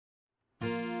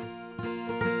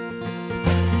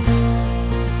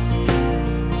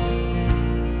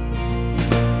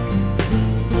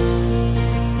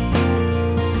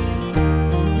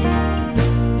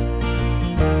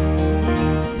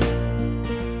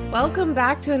Welcome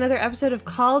back to another episode of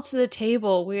Call to the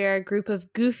Table. We are a group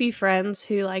of goofy friends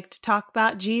who like to talk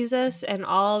about Jesus and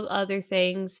all other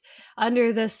things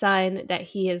under the sun that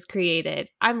he has created.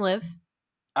 I'm Liv.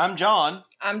 I'm John.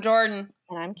 I'm Jordan.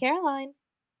 And I'm Caroline.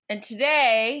 And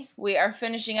today we are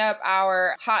finishing up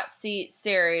our hot seat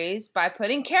series by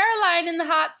putting Caroline in the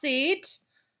hot seat.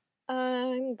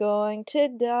 I'm going to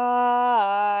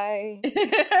die.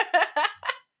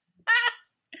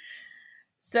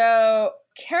 So,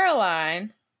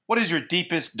 Caroline. What is your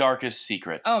deepest, darkest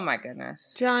secret? Oh my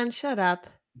goodness. John, shut up.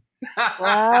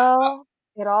 Well,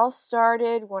 it all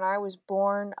started when I was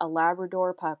born a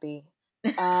Labrador puppy.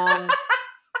 Are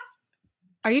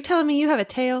you telling me you have a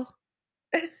tail?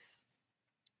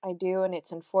 I do, and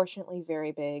it's unfortunately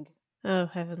very big. Oh,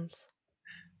 heavens.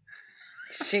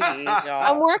 Jeez, y'all.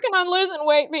 I'm working on losing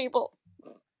weight, people.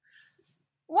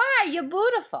 Why? You're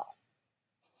beautiful.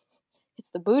 It's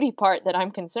the booty part that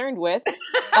I'm concerned with.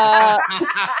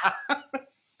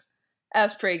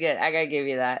 That's pretty good. I gotta give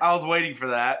you that. I was waiting for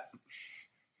that.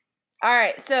 All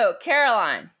right, so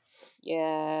Caroline.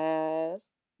 Yes.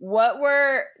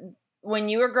 When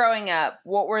you were growing up,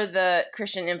 what were the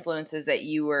Christian influences that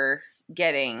you were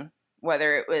getting,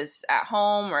 whether it was at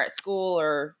home or at school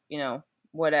or,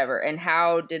 whatever, and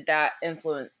how did that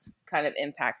influence kind of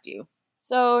impact you?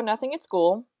 So nothing at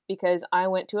school, because I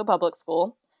went to a public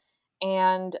school,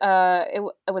 and it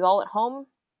was all at home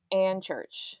and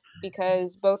church,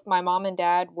 because both my mom and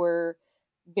dad were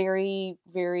very,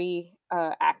 very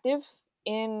active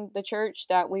in the church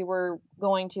that we were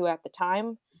going to at the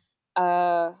time.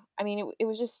 It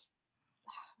was just,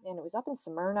 man, it was up in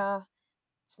Smyrna.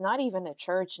 It's not even a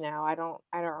church now. I don't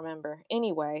remember.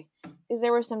 Anyway, because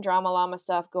there was some drama llama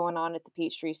stuff going on at the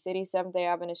Peachtree City Seventh-day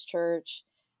Adventist Church.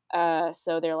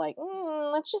 So they're like,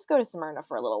 let's just go to Smyrna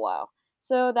for a little while.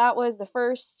 So that was the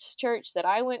first church that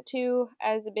I went to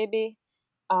as a baby.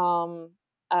 Mom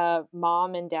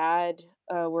and dad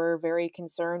were very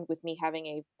concerned with me having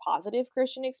a positive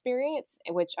Christian experience,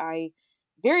 which I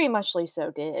very muchly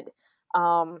so did.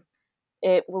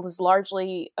 It was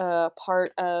largely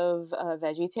part of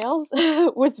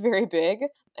VeggieTales. Was very big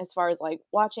as far as like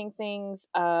watching things.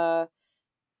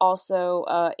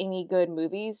 Also, any good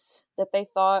movies that they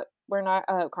thought were not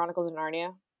Chronicles of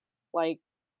Narnia, like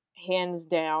hands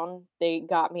down, they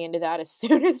got me into that as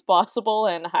soon as possible,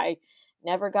 and I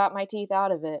never got my teeth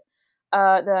out of it.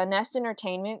 The Nest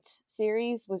Entertainment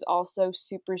series was also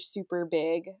super, super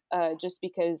big, just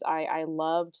because I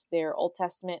loved their Old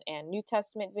Testament and New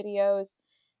Testament videos.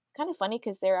 It's kind of funny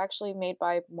because they're actually made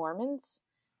by Mormons,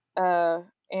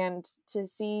 and to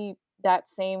see that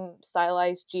same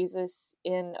stylized Jesus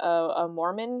in a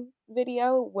Mormon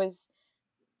video was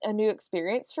a new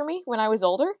experience for me when I was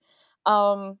older.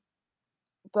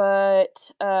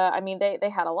 They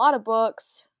had a lot of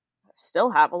books.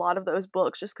 Still have a lot of those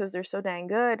books just because they're so dang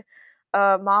good.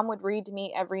 Mom would read to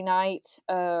me every night,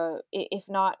 if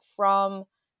not from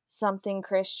something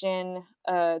Christian,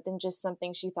 then just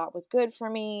something she thought was good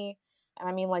for me. And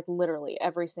I mean, like, literally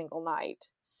every single night.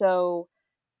 So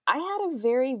I had a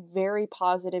very, very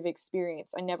positive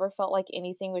experience. I never felt like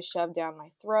anything was shoved down my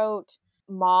throat.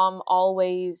 Mom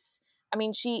always,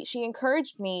 she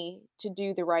encouraged me to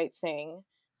do the right thing,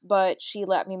 but she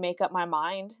let me make up my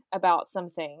mind about some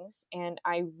things, and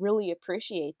I really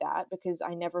appreciate that because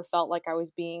I never felt like I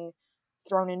was being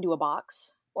thrown into a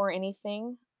box or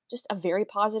anything. Just a very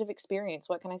positive experience.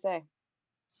 What can I say?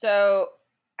 So,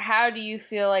 how do you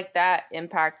feel like that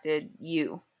impacted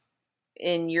you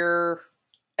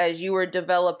as you were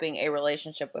developing a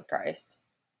relationship with Christ?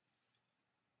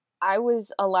 I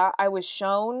was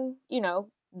shown,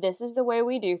 this is the way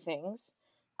we do things.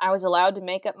 I was allowed to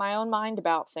make up my own mind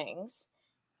about things.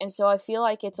 And so I feel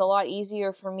like it's a lot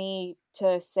easier for me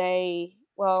to say,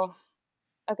 well,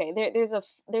 okay, there's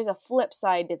a flip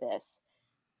side to this.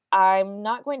 I'm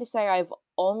not going to say I've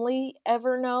only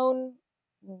ever known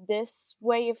this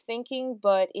way of thinking,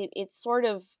 but it's sort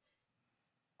of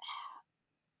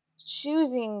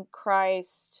choosing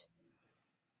Christ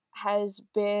has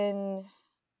been,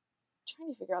 I'm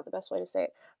trying to figure out the best way to say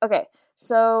it. Okay,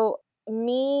 so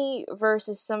me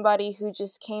versus somebody who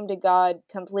just came to God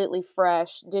completely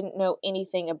fresh, didn't know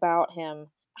anything about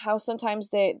him. How sometimes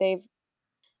they've...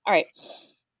 All right,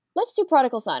 let's do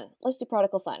Prodigal Son. The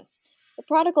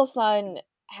Prodigal Son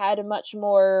had a much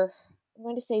more, I'm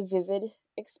going to say, vivid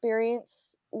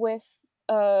experience with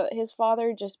his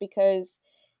father, just because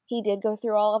he did go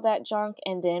through all of that junk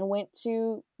and then went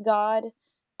to God.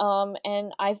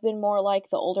 And I've been more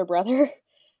like the older brother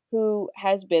who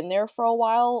has been there for a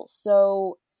while.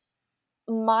 So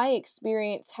my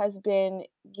experience has been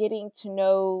getting to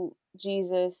know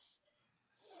Jesus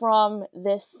from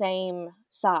this same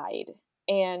side.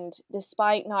 And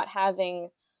despite not having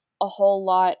a whole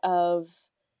lot of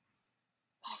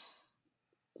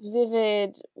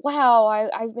vivid, wow,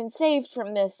 I've been saved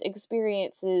from this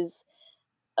experiences,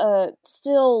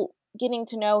 still getting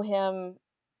to know him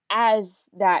as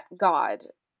that God,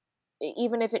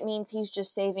 even if it means he's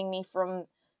just saving me from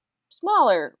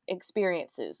smaller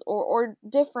experiences or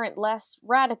different, less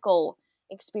radical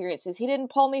experiences. He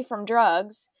didn't pull me from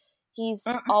drugs. He's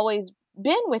always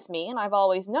been with me and I've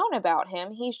always known about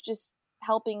him. He's just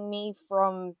helping me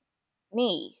from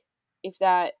me. If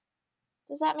that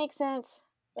does that make sense?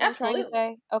 What I'm trying to Absolutely.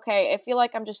 say? Okay, I feel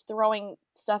like I'm just throwing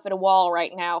stuff at a wall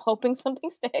right now, hoping something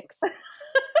sticks.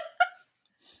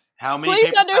 How many Please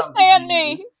paper towels did understand you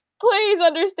me. use? Please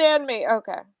understand me.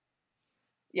 Okay.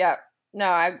 Yeah. No,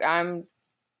 I'm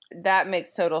that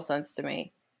makes total sense to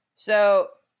me. So,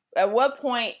 at what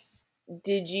point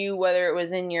did you, whether it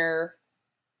was in your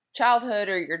childhood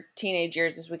or your teenage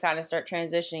years as we kind of start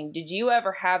transitioning, did you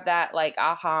ever have that like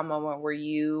aha moment where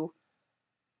you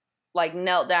like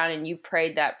knelt down and you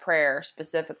prayed that prayer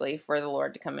specifically for the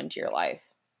Lord to come into your life?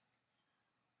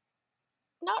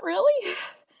 Not really.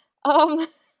 Um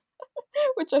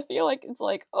which I feel like it's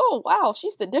like, oh wow,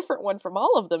 she's the different one from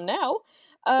all of them now.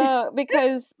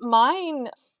 Because mine,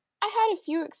 I had a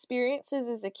few experiences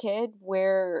as a kid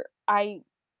where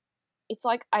it's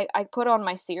like I put on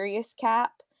my serious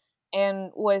cap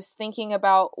and was thinking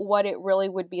about what it really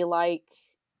would be like.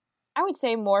 I would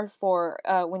say more for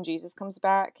when Jesus comes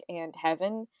back and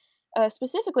heaven,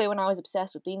 specifically when I was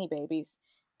obsessed with Beanie Babies,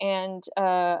 and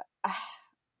I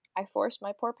forced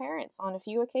my poor parents on a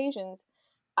few occasions.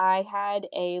 I had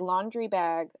a laundry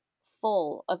bag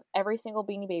full of every single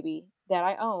Beanie Baby that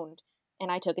I owned, and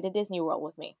I took it to Disney World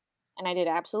with me. And I did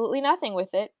absolutely nothing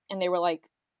with it, and they were like,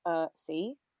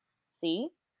 see,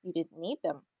 you didn't need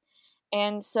them.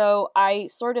 And so I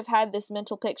sort of had this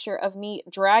mental picture of me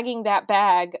dragging that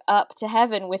bag up to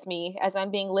heaven with me as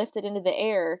I'm being lifted into the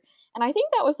air. And I think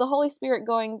that was the Holy Spirit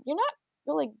going, you're not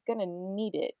really gonna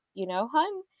need it,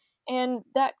 hun? And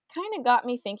that kind of got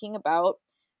me thinking about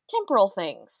temporal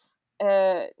things,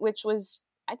 which was,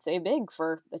 I'd say, big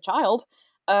for a child.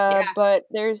 Yeah. But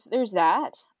there's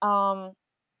that.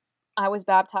 I was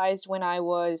baptized when I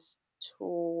was 10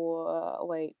 or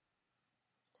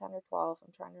 12.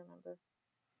 I'm trying to remember.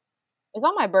 It was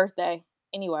on my birthday,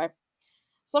 anyway,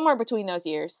 somewhere between those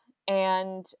years.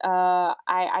 And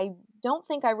I don't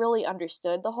think I really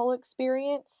understood the whole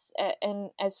experience.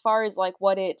 And as far as like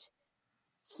what it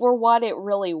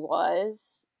really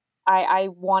was, I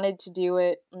wanted to do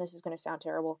it, and this is going to sound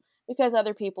terrible, because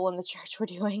other people in the church were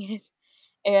doing it.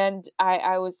 And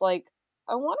I was like,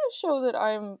 I want to show that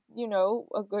I'm,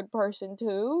 a good person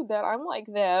too, that I'm like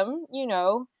them,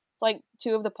 It's like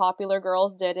two of the popular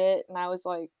girls did it, and I was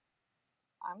like,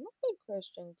 I'm a good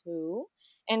Christian too.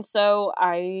 And so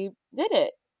I did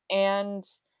it. And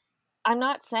I'm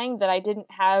not saying that I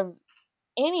didn't have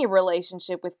any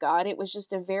relationship with God. It was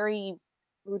just a very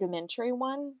rudimentary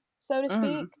one, so to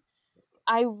speak.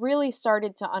 I really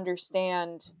started to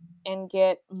understand and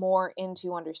get more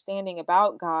into understanding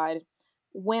about God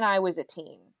when I was a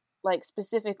teen. Like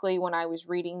specifically when I was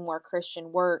reading more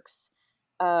Christian works,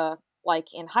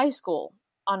 like in high school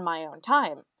on my own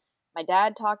time. My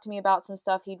dad talked to me about some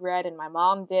stuff he'd read, and my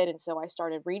mom did, and so I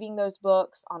started reading those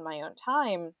books on my own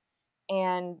time.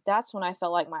 And that's when I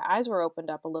felt like my eyes were opened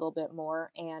up a little bit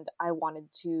more, and I wanted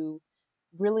to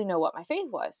really know what my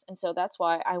faith was. And so that's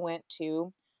why I went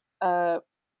to uh,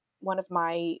 one of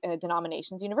my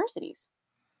denomination's universities,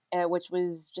 which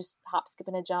was just hop, skip,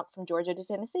 and a jump from Georgia to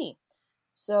Tennessee.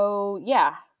 So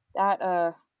yeah,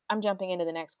 that I'm jumping into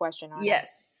the next question, aren't I?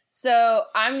 Yes. So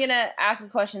I'm gonna ask a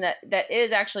question that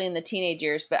is actually in the teenage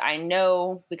years, but I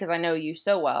know, because I know you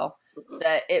so well,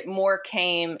 that it more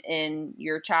came in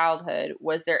your childhood.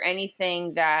 Was there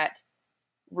anything that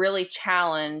really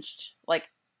challenged, like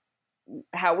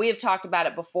how we have talked about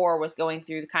it before, was going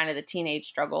through kind of the teenage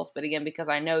struggles, but again, because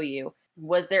I know you,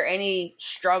 was there any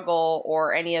struggle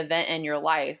or any event in your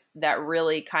life that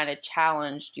really kind of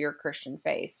challenged your Christian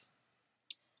faith?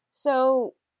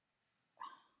 So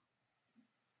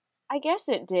I guess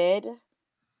it did,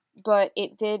 but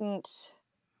it didn't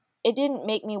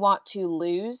make me want to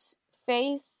lose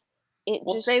faith. It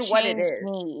Well, just say what it changed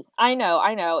is. me. I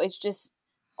know. It's just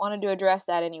wanted to address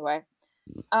that anyway.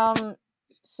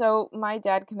 So my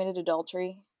dad committed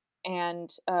adultery,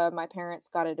 and my parents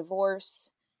got a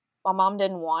divorce. My mom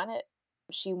didn't want it.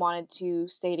 She wanted to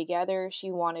stay together.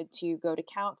 She wanted to go to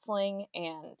counseling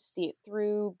and see it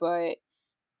through, but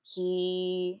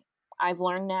I've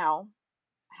learned now,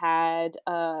 had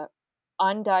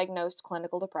undiagnosed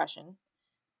clinical depression.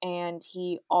 and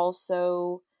he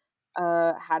also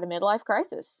had a midlife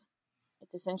crisis.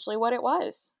 It's essentially what it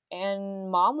was. And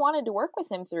Mom wanted to work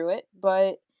with him through it,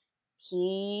 but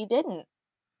he didn't.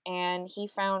 And he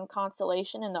found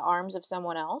consolation in the arms of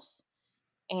someone else.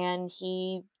 And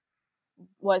he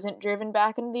wasn't driven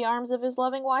back into the arms of his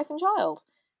loving wife and child.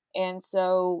 And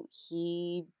so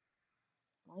he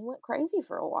went crazy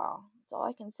for a while. That's all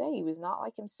I can say. He was not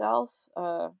like himself.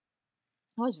 I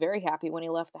was very happy when he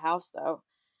left the house, though,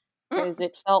 because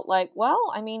it felt like,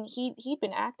 well, I mean, he'd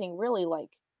been acting really like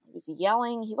he was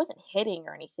yelling. He wasn't hitting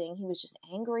or anything. He was just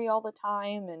angry all the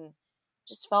time, and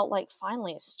just felt like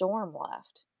finally a storm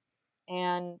left.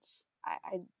 And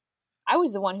I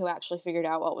was the one who actually figured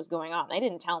out what was going on. They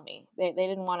didn't tell me. They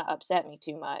didn't want to upset me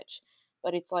too much.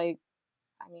 But it's like,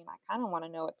 I mean, I kind of want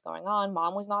to know what's going on.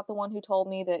 Mom was not the one who told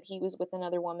me that he was with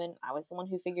another woman. I was the one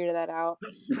who figured that out.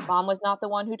 Mom was not the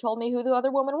one who told me who the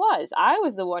other woman was. I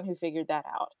was the one who figured that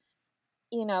out.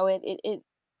 You know,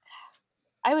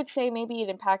 I would say maybe it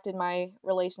impacted my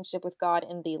relationship with God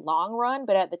in the long run,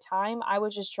 but at the time I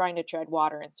was just trying to tread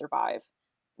water and survive,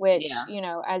 which, Yeah. you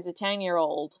know, as a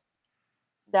 10-year-old,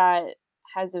 that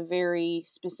has a very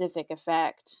specific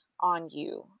effect on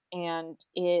you. And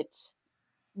it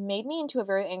made me into a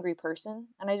very angry person.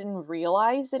 And I didn't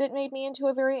realize that it made me into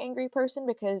a very angry person,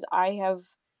 because I have,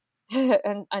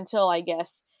 until I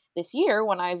guess this year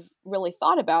when I've really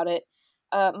thought about it,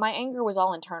 my anger was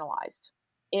all internalized.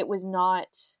 It was not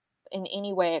in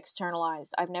any way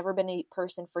externalized. I've never been a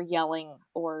person for yelling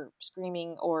or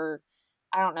screaming or,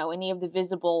 I don't know, any of the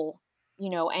visible, you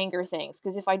know, anger things.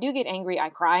 Because if I do get angry, I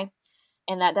cry.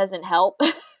 And that doesn't help.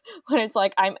 When it's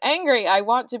like, I'm angry, I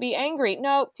want to be angry.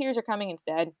 No, tears are coming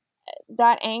instead.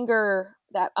 That anger,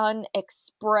 that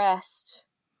unexpressed,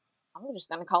 I'm just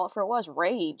going to call it for what it was,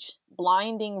 rage,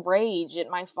 blinding rage at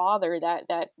my father,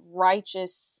 that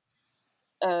righteous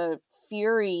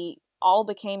fury all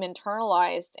became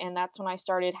internalized. And that's when I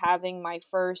started having my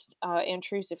first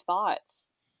intrusive thoughts,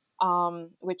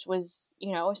 which was,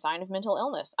 you know, a sign of mental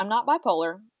illness. I'm not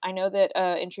bipolar. I know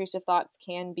that intrusive thoughts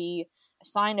can be a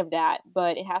sign of that,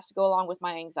 but it has to go along with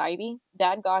my anxiety.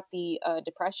 Dad got the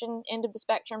depression end of the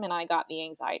spectrum, and I got the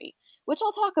anxiety, which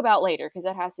I'll talk about later because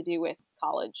that has to do with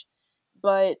college.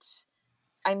 But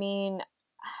I mean,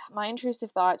 my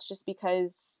intrusive thoughts, just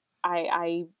because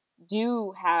I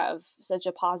do have such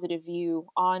a positive view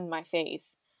on my faith,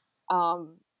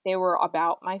 they were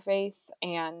about my faith,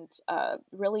 and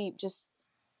really just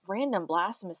random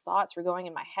blasphemous thoughts were going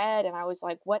in my head. And I was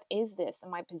like, what is this?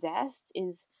 Am I possessed?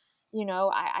 You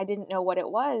know, I didn't know what it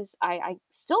was. I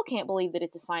still can't believe that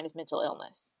it's a sign of mental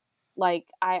illness. Like,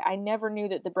 I never knew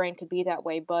that the brain could be that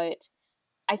way, but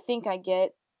I think I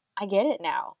get it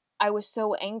now. I was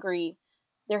so angry.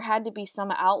 There had to be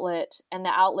some outlet, and the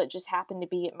outlet just happened to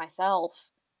be it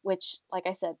myself, which, like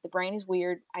I said, the brain is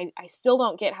weird. I still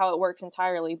don't get how it works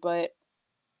entirely, but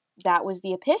that was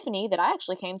the epiphany that I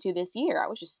actually came to this year. I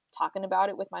was just talking about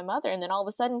it with my mother, and then all of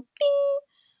a sudden, bing!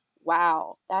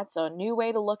 Wow, that's a new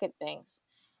way to look at things.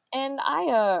 And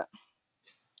I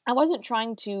wasn't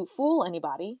trying to fool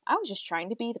anybody. I was just trying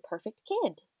to be the perfect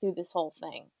kid through this whole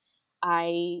thing.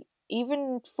 I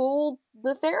even fooled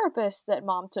the therapist that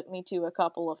Mom took me to a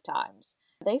couple of times.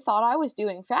 They thought I was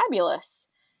doing fabulous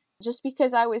just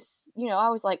because I was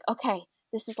like, okay,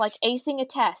 this is like acing a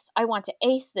test. I want to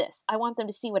ace this. I want them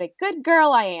to see what a good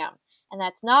girl I am. And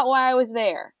that's not why I was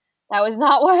there. That was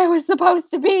not why I was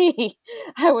supposed to be.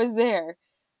 I was there.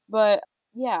 But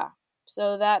yeah,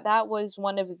 so that was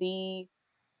one of the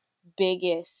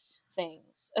biggest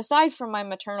things, aside from my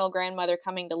maternal grandmother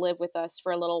coming to live with us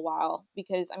for a little while,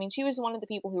 because I mean, she was one of the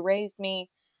people who raised me,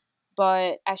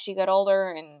 but as she got older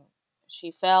and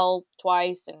she fell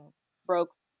twice and broke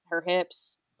her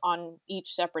hips on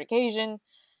each separate occasion,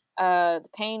 the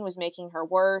pain was making her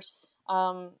worse.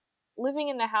 Living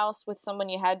in the house with someone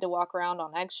you had to walk around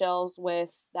on eggshells with,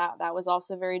 that was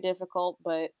also very difficult.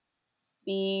 But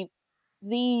the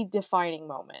defining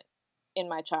moment in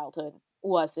my childhood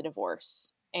was the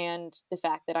divorce, and the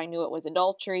fact that I knew it was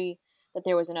adultery, that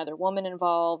there was another woman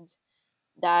involved.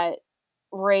 That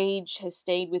rage has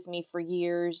stayed with me for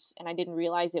years, and I didn't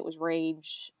realize it was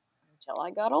rage until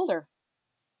I got older.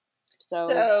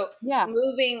 So yeah.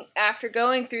 Moving after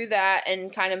going through that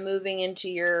and kind of moving into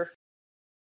your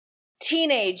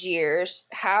teenage years,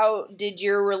 did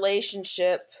your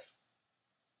relationship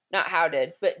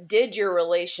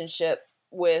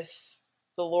with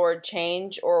the Lord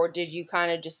change, or did you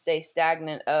kind of just stay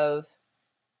stagnant of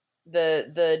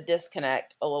the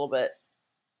disconnect a little bit?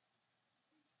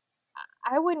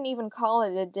 I wouldn't even call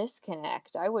it a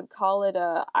disconnect. I would call it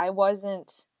I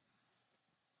wasn't,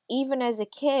 even as a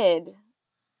kid,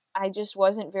 I just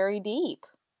wasn't very deep.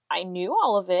 I knew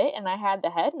all of it and I had the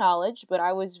head knowledge, but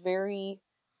I was very,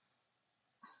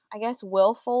 I guess,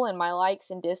 willful in my likes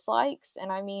and dislikes.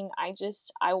 And I mean,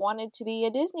 I wanted to be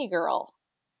a Disney girl.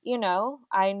 You know,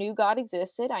 I knew God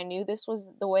existed. I knew this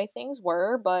was the way things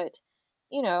were, but,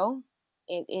 you know,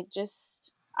 it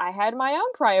just, I had my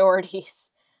own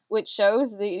priorities, which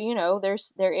shows that, you know,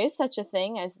 there is such a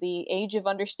thing as the age of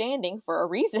understanding for a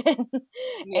reason.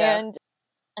 Yeah. And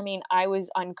I mean, I was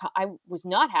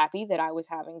not happy that I was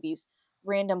having these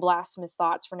random blasphemous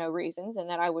thoughts for no reasons and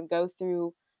that I would go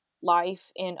through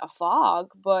life in a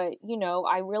fog, but you know,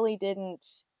 I really didn't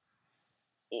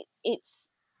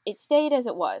it stayed as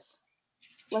it was.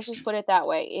 Let's just put it that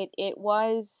way. It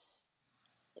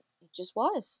just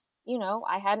was. You know,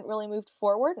 I hadn't really moved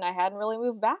forward and I hadn't really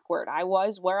moved backward. I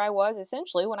was where I was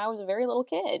essentially when I was a very little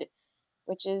kid,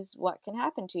 which is what can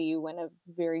happen to you when a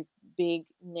very big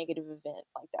negative event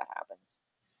like that happens.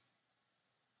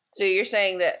 So you're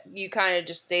saying that you kind of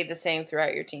just stayed the same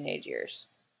throughout your teenage years?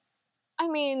 I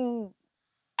mean,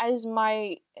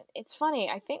 it's funny,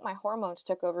 I think my hormones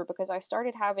took over because I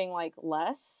started having like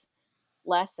less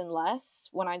and less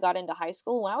when I got into high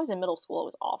school. When I was in middle school, it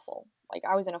was awful. Like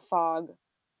I was in a fog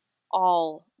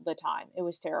all the time. It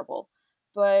was terrible.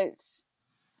 But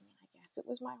I mean, I guess it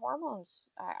was my hormones.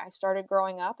 I started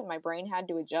growing up and my brain had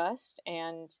to adjust,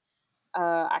 and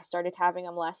I started having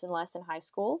them less and less in high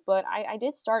school. But I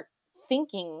did start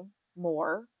thinking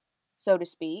more, so to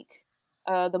speak.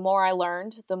 The more I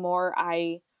learned, the more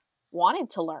I wanted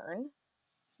to learn.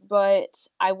 But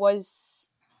I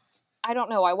don't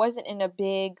know, I wasn't in a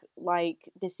big, like,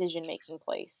 decision-making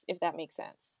place, if that makes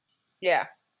sense. Yeah,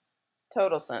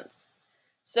 total sense.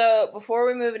 So before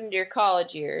we move into your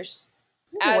college years,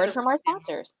 Here's a word from our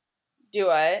sponsors. Do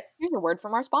what? Here's a word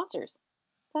from our sponsors.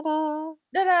 Ta-da!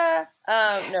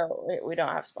 Ta-da! No, we don't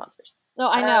have sponsors. No,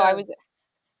 I know. I was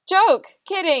joke,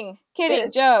 kidding,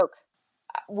 joke.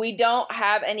 We don't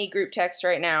have any group text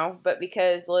right now, but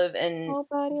because Liv and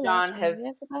John have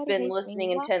been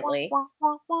listening intently,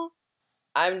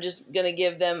 I'm just gonna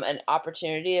give them an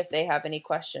opportunity if they have any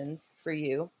questions for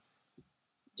you.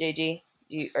 JG,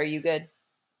 are you good?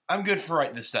 I'm good for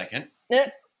right this second.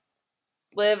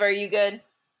 Liv, are you good?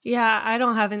 Yeah, I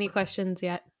don't have any questions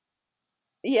yet.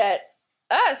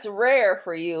 That's rare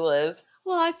for you, Liv.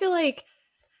 Well, I feel like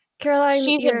Caroline,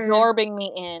 she's absorbing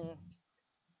me in.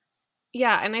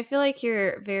 Yeah, and I feel like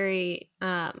you're very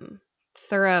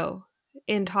thorough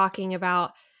in talking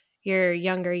about your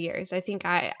younger years. I think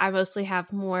I mostly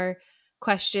have more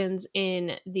questions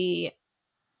in the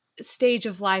stage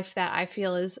of life that I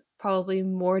feel is probably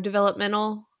more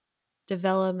developmental,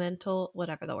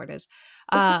 whatever the word is.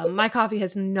 My coffee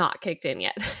has not kicked in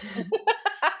yet.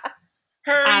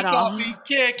 Hurry, coffee,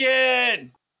 kick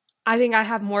in! I think I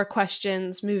have more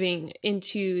questions moving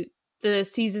into the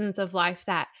seasons of life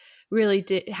that really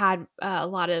had a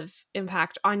lot of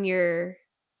impact on you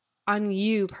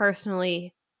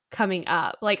personally coming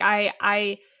up. Like I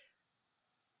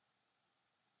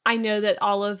know that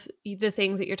all of the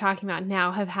things that you're talking about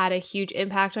now have had a huge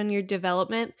impact on your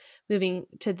development moving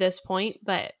to this point,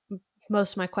 but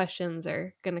most of my questions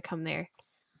are going to come there.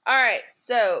 All right,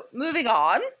 so moving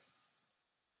on.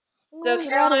 So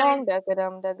Caroline,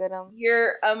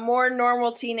 you're a more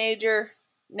normal teenager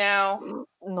now.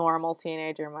 Normal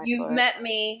teenager, You've met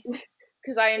me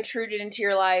because I intruded into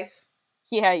your life.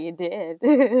 Yeah, you did.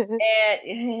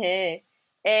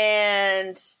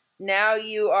 and now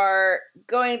you are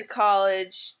going to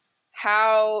college.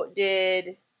 How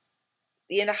did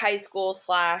the end of high school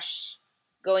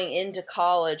 / going into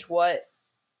college, what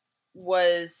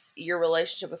was your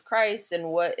relationship with Christ, and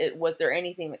was there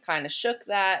anything that kind of shook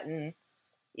that? And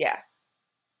yeah.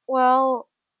 Well,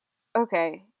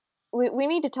 okay. We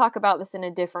need to talk about this in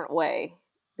a different way,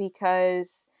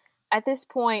 because at this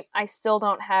point I still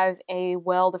don't have a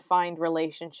well-defined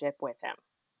relationship with him.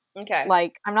 Okay.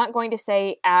 Like, I'm not going to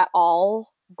say at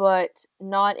all, but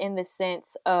not in the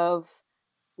sense of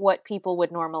what people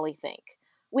would normally think.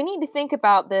 We need to think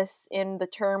about this in the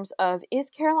terms of, is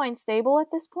Caroline stable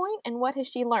at this point, and what has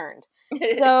she learned?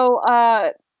 So,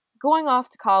 going off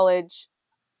to college,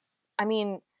 I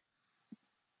mean,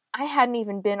 I hadn't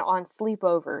even been on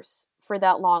sleepovers for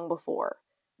that long before,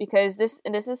 because this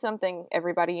is something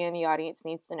everybody in the audience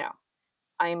needs to know.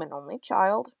 I am an only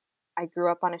child. I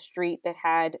grew up on a street that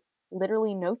had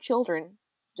literally no children,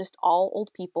 just all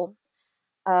old people.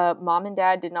 Mom and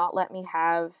Dad did not let me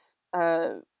have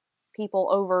people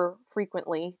over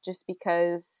frequently just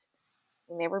because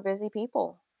they were busy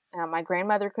people. My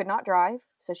grandmother could not drive,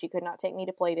 so she could not take me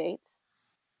to play dates.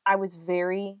 I was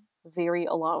very, very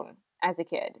alone as a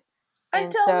kid.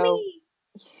 Until me.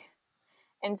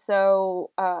 And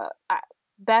so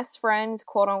best friends,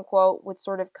 quote unquote, would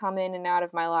sort of come in and out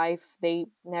of my life. They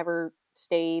never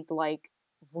stayed like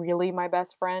really my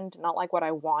best friend, not like what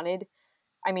I wanted.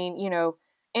 I mean,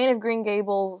 Anne of Green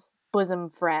Gables bosom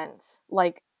friends.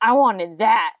 Like, I wanted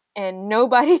that. And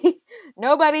nobody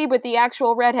but the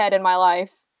actual redhead in my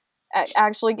life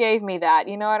actually gave me that.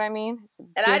 You know what I mean?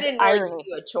 And I didn't really give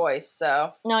you a choice,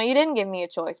 so. No, you didn't give me a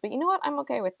choice. But you know what? I'm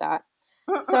okay with that.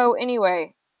 So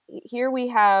anyway, here we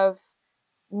have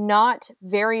not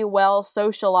very well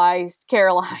socialized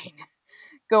Caroline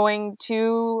going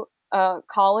to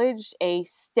college, a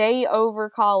stay over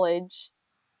college,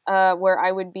 where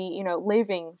I would be,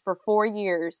 living for 4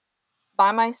 years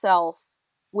by myself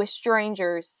with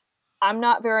strangers. I'm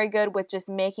not very good with just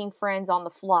making friends on the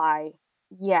fly.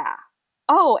 Yeah.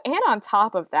 Oh, and on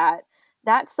top of that,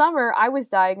 that summer I was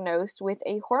diagnosed with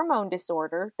a hormone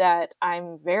disorder that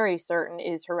I'm very certain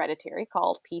is hereditary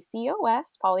called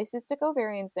PCOS, polycystic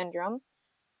ovarian syndrome.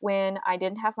 When I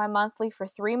didn't have my monthly for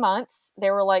 3 months,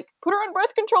 they were like, put her on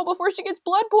birth control before she gets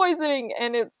blood poisoning.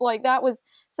 And it's like, that was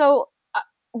so.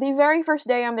 The very first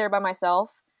day I'm there by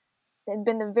myself, it had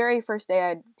been the very first day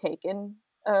I'd taken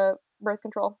birth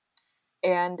control.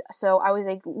 And so I was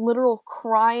a literal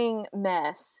crying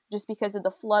mess just because of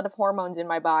the flood of hormones in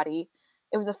my body.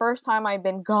 It was the first time I'd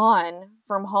been gone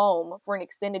from home for an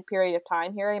extended period of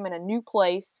time. Here I am in a new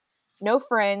place, no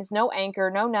friends, no anchor,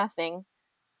 no nothing.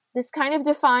 This kind of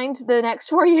defined the next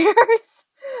 4 years.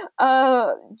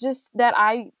 Just that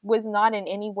I was not in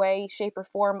any way, shape, or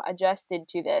form adjusted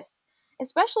to this,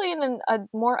 especially in a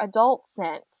more adult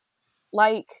sense.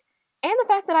 Like, and the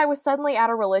fact that I was suddenly at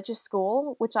a religious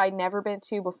school, which I'd never been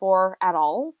to before at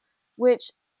all,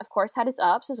 which of course had its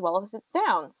ups as well as its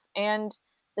downs. And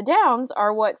the downs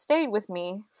are what stayed with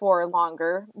me for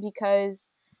longer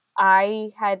because I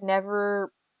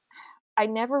never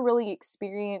really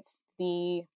experienced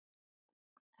I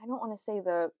don't want to say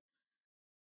the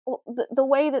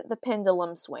way that the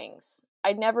pendulum swings.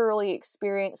 I'd never really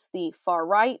experienced the far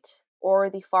right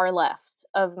or the far left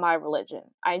of my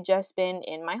religion. I'd just been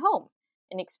in my home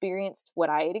and experienced what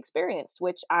I had experienced,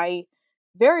 which I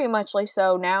very muchly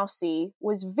so now see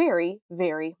was very,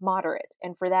 very moderate.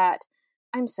 And for that,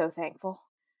 I'm so thankful.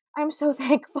 I'm so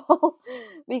thankful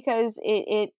because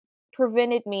it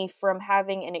prevented me from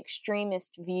having an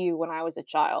extremist view when I was a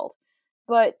child.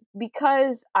 But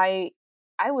because I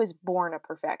was born a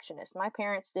perfectionist. My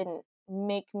parents didn't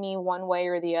make me one way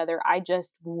or the other. I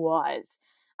just was.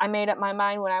 I made up my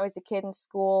mind when I was a kid in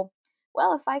school,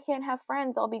 well, if I can't have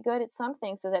friends, I'll be good at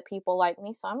something so that people like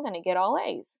me, so I'm going to get all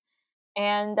A's.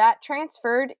 And that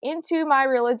transferred into my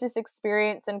religious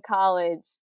experience in college.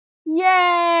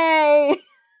 Yay!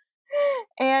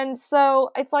 And so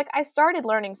it's like I started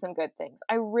learning some good things.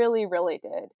 I really, really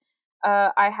did.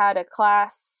 I had a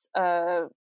class, it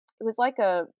was like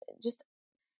just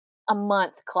a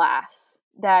month class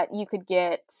that you could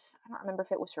get. I don't remember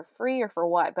if it was for free or for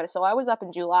what, but so I was up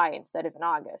in July instead of in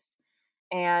August.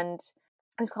 And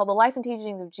it was called The Life and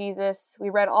Teachings of Jesus. We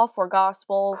read all 4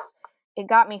 Gospels. It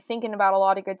got me thinking about a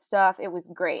lot of good stuff. It was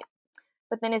great.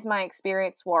 But then as my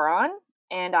experience wore on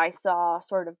and I saw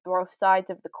sort of both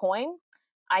sides of the coin,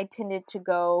 I tended to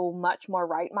go much more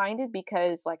right-minded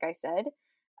because, like I said,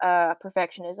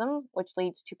 perfectionism, which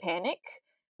leads to panic,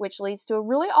 which leads to a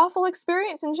really awful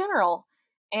experience in general.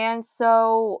 And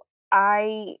so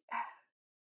I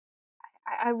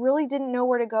really didn't know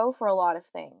where to go for a lot of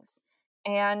things.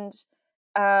 And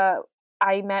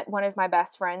I met one of my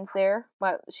best friends there,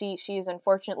 but she is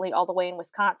unfortunately all the way in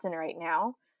Wisconsin right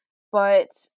now. But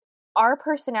our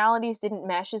personalities didn't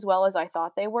mesh as well as I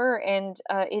thought they were, and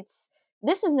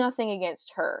this is nothing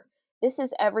against her. This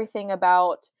is everything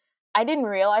about. I didn't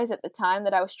realize at the time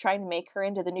that I was trying to make her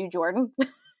into the new Jordan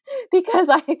because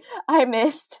I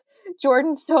missed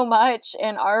Jordan so much,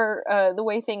 and our the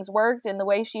way things worked and the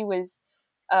way she was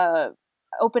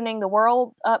opening the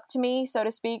world up to me, so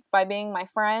to speak, by being my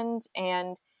friend.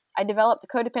 And I developed a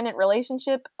codependent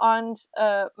relationship on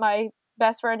my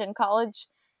best friend in college,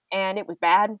 and it was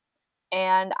bad.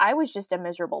 And I was just a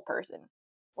miserable person.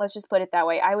 Let's just put it that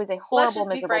way. I was a horrible, miserable person.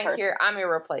 Let's just be frank here. I'm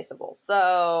irreplaceable.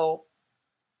 So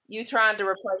you trying to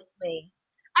replace me?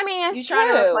 I mean, it's true.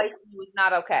 You trying to replace me was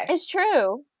not okay. It's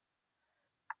true.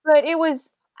 But it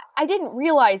was. I didn't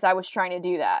realize I was trying to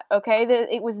do that. Okay,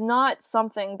 it was not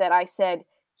something that I said,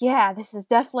 yeah, this is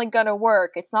definitely gonna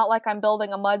work. It's not like I'm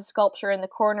building a mud sculpture in the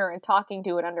corner and talking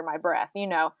to it under my breath,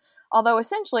 Although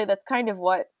essentially that's kind of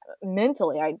what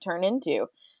mentally I'd turn into.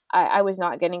 I was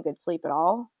not getting good sleep at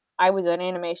all. I was an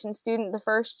animation student the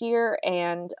first year,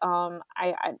 and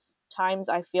I times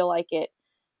I feel like it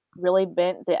really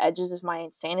bent the edges of my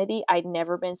insanity. I'd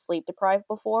never been sleep deprived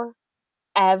before,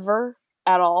 ever,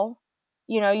 at all.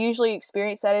 Usually you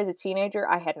experience that as a teenager.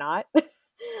 I had not.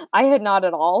 I had not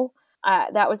at all.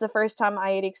 That was the first time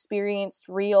I had experienced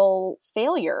real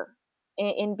failure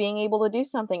in being able to do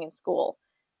something in school.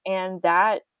 And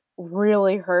that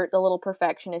really hurt the little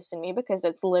perfectionist in me, because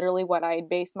that's literally what I had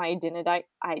based my identity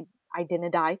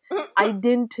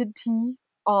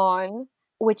on,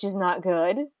 which is not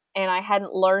good. And I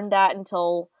hadn't learned that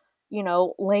until,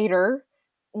 later,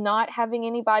 not having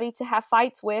anybody to have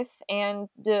fights with and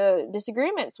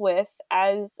disagreements with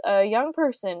as a young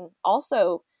person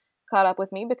also caught up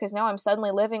with me, because now I'm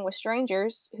suddenly living with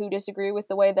strangers who disagree with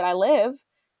the way that I live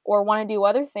or want to do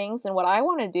other things than what I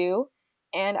want to do.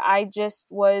 And I just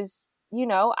was,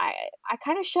 I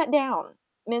kind of shut down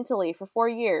mentally for 4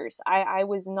 years. I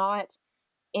was not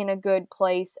in a good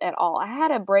place at all. I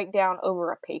had a breakdown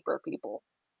over a paper, people.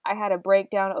 I had a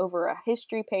breakdown over a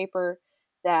history paper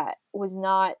that was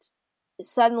not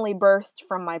suddenly birthed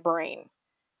from my brain.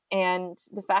 And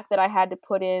the fact that I had to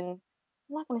put in,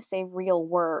 I'm not going to say real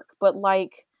work, but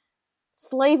like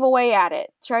slave away at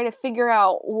it, try to figure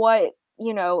out what,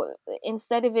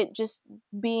 instead of it just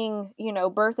being,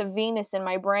 birth of Venus in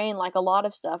my brain, like a lot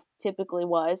of stuff typically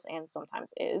was and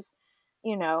sometimes is,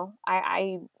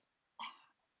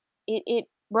 it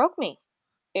broke me.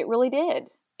 It really did.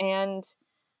 And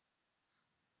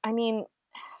I mean,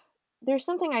 there's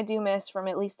something I do miss from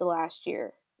at least the last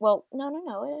year. Well,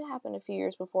 no. It had happened a few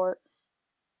years before.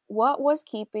 What was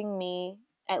keeping me,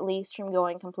 at least, from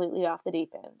going completely off the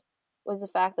deep end was the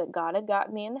fact that God had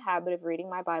gotten me in the habit of reading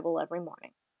my Bible every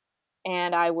morning.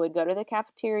 And I would go to the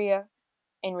cafeteria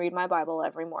and read my Bible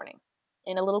every morning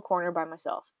in a little corner by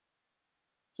myself.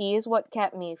 He is what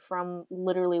kept me from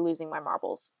literally losing my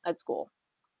marbles at school,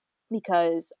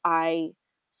 because I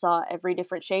saw every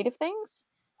different shade of things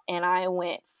and I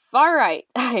went far right.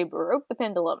 I broke the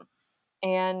pendulum.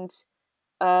 And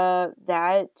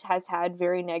that has had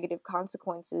very negative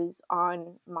consequences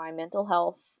on my mental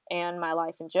health and my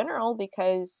life in general,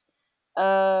 because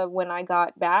when I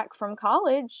got back from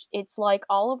college, it's like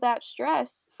all of that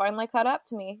stress finally caught up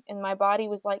to me, and my body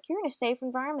was like, you're in a safe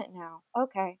environment now.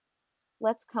 Okay,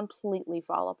 let's completely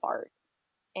fall apart.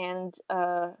 And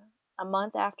a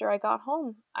month after I got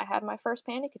home, I had my first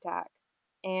panic attack,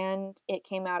 and it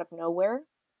came out of nowhere.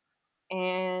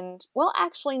 And, well,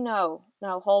 actually, no,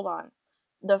 hold on.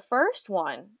 The first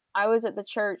one, I was at the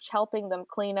church helping them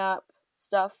clean up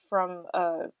stuff from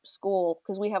school,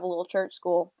 because we have a little church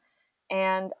school,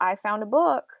 and I found a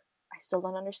book. I still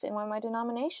don't understand why my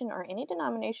denomination or any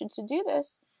denomination should do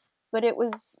this, but it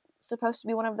was supposed to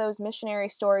be one of those missionary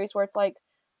stories where it's like,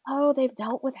 oh, they've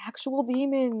dealt with actual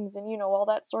demons and, all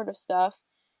that sort of stuff.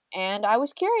 And I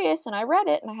was curious, and I read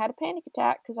it, and I had a panic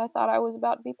attack because I thought I was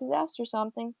about to be possessed or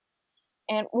something.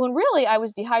 And when really I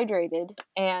was dehydrated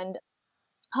and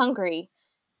hungry.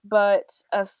 But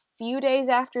a few days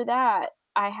after that,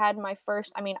 I had my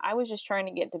first, I was just trying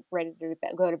to get ready to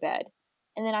go to bed.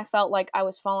 And then I felt like I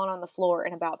was falling on the floor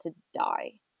and about to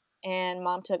die. And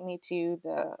Mom took me to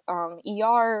the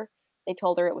ER. They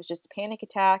told her it was just a panic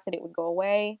attack, that it would go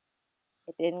away.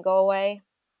 It didn't go away.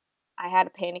 I had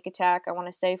a panic attack, I want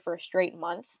to say, for a straight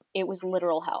month. It was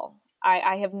literal hell.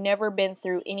 I have never been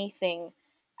through anything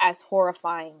as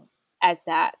horrifying as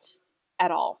that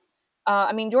at all.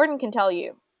 Jordan can tell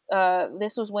you.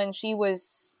 This was when she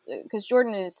was, because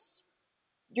Jordan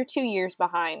you're 2 years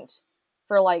behind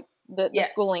for like the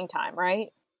schooling time, right?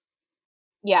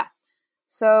 Yeah.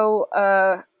 So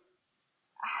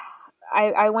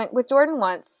I went with Jordan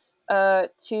once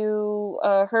to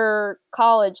her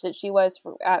college that she was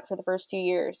at for the first 2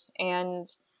 years, and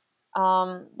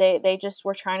they just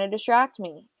were trying to distract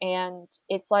me, and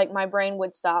it's like my brain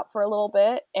would stop for a little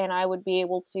bit and I would be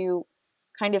able to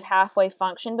kind of halfway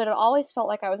function, but it always felt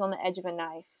like I was on the edge of a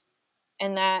knife,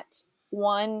 and that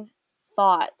one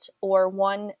thought or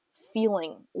one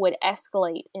feeling would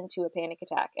escalate into a panic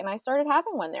attack. And I started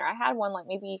having one there. I had one like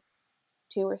maybe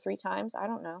 2 or 3 times, I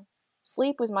don't know.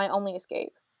 Sleep was my only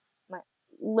escape, my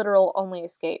literal only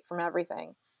escape from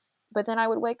everything. But then I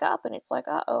would wake up and it's like,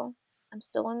 uh-oh, I'm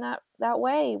still in that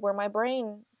way where my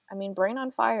brain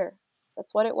on fire.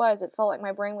 That's what it was. It felt like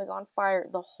my brain was on fire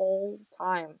the whole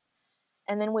time.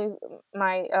 And then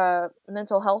my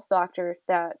mental health doctor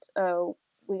that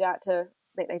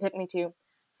they took me to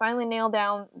finally nailed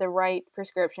down the right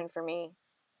prescription for me.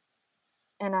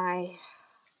 And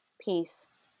peace,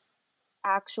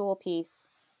 actual peace.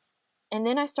 And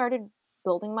then I started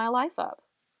building my life up,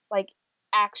 like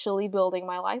actually building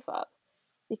my life up,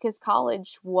 because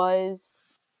college was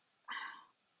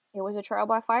a trial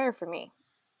by fire for me.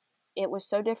 It was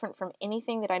so different from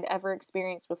anything that I'd ever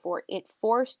experienced before. It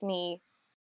forced me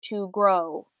to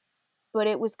grow, but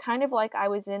it was kind of like I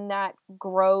was in that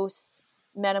gross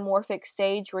metamorphic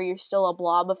stage where you're still a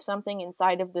blob of something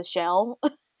inside of the shell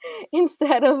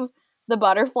instead of the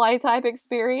butterfly type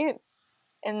experience.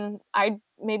 And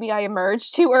maybe I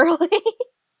emerged too early.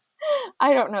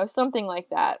 I don't know, something like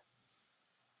that.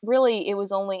 Really, it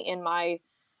was only in my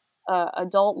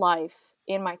adult life,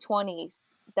 in my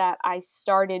 20s, that I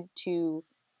started to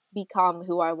become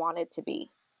who I wanted to be.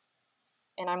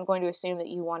 And I'm going to assume that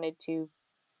you wanted to,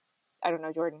 I don't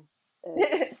know, Jordan.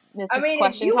 I mean,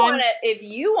 if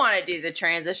you want to do the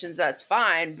transitions, that's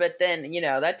fine. But then,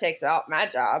 that takes out my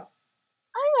job.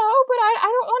 I know, but I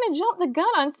don't want to jump the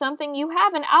gun on something you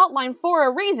have an outline for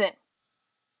a reason.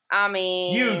 I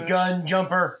mean, you gun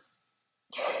jumper.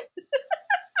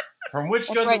 From which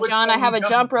That's gun? right, to which John. gun I have a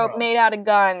jump rope made out of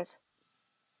guns.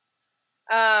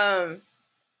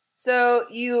 So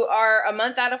you are a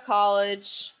month out of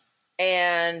college,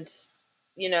 and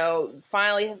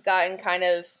finally have gotten kind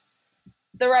of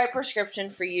the right prescription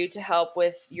for you to help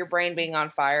with your brain being on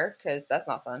fire, because that's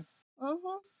not fun.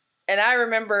 Mm-hmm. And I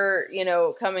remember,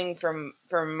 coming from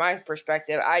my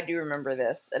perspective, I do remember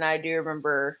this, and I do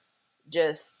remember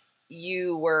just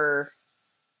you were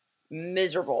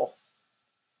miserable.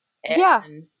 Yeah,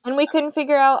 and we couldn't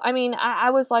figure out, I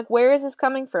was like, where is this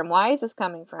coming from? Why is this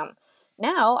coming from?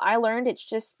 Now, I learned it's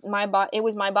just it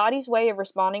was my body's way of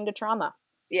responding to trauma.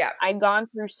 Yeah. I'd gone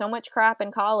through so much crap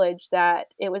in college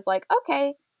that it was like,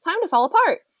 okay, time to fall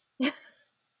apart.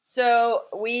 So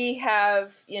we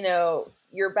have,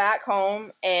 you're back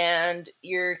home and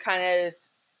you're kind of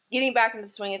getting back into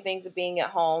the swing of things of being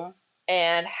at home,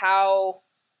 and how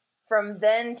from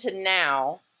then to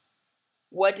now,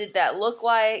 what did that look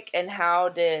like, and how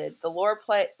did the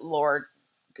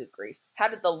good grief, how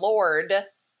did the Lord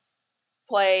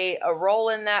play a role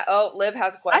in that? Oh, Liv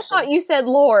has a question. I thought you said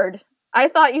Lord. I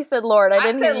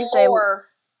didn't hear you say lore,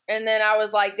 and then I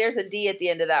was like, there's a D at the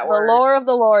end of that word. The lore of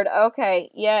the Lord. Okay.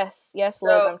 Yes, Liv,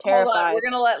 I'm terrified. Hold on. We're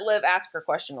going to let Liv ask her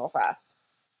question real fast.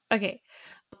 Okay.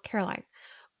 Caroline,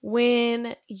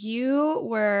 when you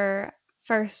were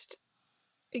first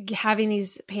having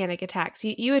these panic attacks,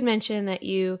 you had mentioned that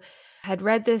you had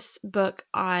read this book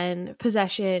on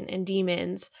possession and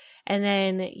demons, and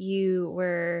then you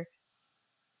were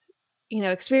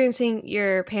experiencing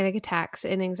your panic attacks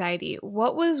and anxiety.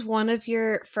 What was one of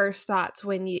your first thoughts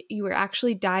when you were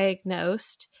actually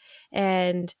diagnosed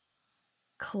and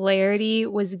clarity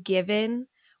was given?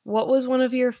 What was one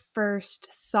of your first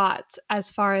thoughts as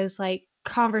far as like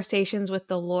conversations with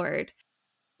the Lord?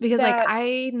 Because like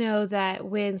I know that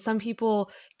when some people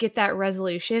get that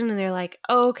resolution and they're like,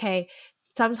 oh, okay,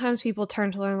 sometimes people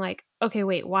turn to learn like, okay,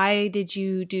 wait, why did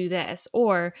you do this?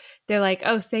 Or they're like,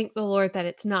 oh, thank the Lord that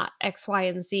it's not X, Y,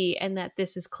 and Z and that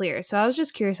this is clear. So I was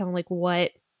just curious on like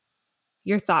what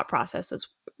your thought process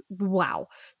was.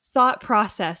 Thought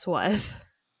process was.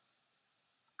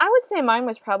 I would say mine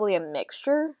was probably a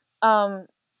mixture.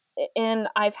 And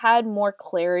I've had more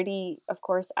clarity, of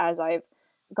course, as I've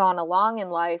gone along in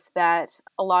life, that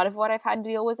a lot of what I've had to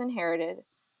deal was inherited.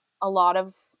 A lot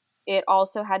of it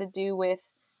also had to do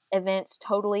with events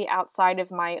totally outside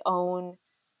of my own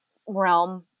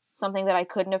realm, something that I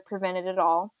couldn't have prevented at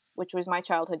all, which was my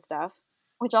childhood stuff,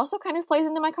 which also kind of plays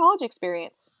into my college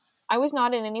experience. I was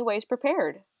not in any ways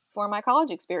prepared for my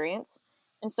college experience,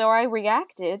 and so I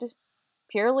reacted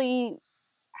purely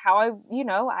how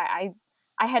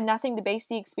I had nothing to base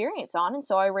the experience on, and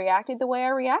so I reacted the way I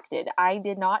reacted. I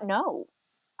did not know.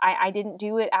 I didn't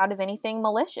do it out of anything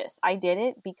malicious. I did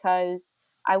it because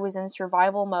I was in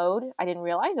survival mode. I didn't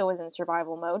realize I was in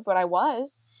survival mode, but I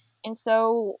was. And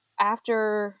so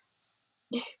after,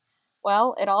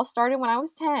 well, it all started when I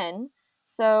was 10.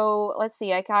 So let's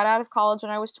see, I got out of college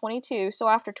when I was 22. So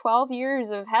after 12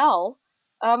 years of hell,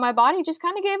 my body just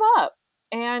kind of gave up.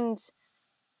 And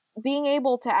being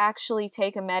able to actually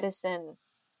take a medicine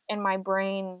and my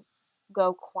brain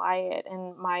go quiet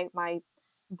and my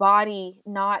body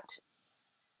not,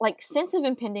 like, sense of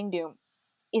impending doom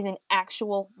is an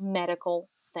actual medical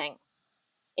thing.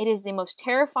 It is the most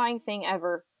terrifying thing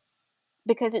ever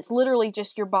because it's literally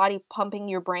just your body pumping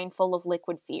your brain full of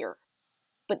liquid fear.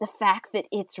 But the fact that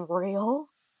it's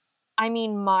real, I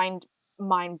mean, mind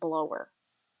blower,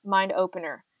 mind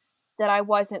opener, that I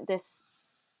wasn't this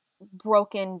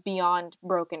broken beyond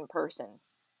broken person,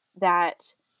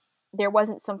 that there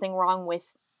wasn't something wrong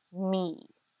with me,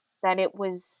 that it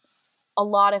was a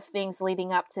lot of things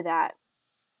leading up to that.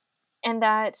 And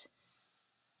that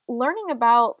learning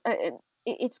about,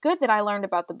 it's good that I learned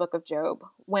about the book of Job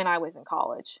when I was in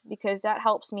college, because that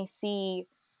helps me see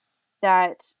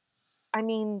that I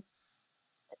mean,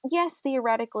 yes,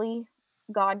 theoretically,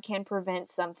 God can prevent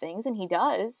some things, and he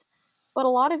does, but a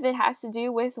lot of it has to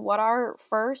do with what our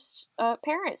first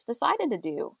parents decided to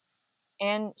do.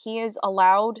 And he has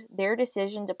allowed their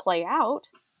decision to play out.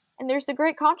 And there's the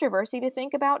great controversy to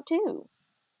think about, too.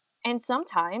 And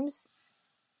sometimes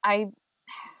I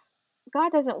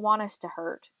God doesn't want us to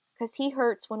hurt, because he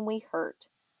hurts when we hurt.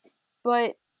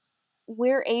 But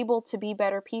we're able to be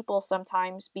better people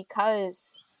sometimes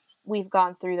because we've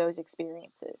gone through those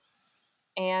experiences.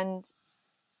 And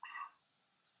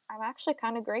I'm actually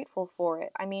kind of grateful for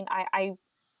it. I mean, I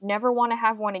never want to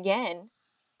have one again,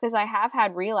 because I have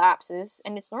had relapses,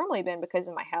 and it's normally been because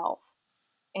of my health.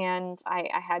 And I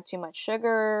had too much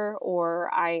sugar,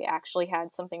 or I actually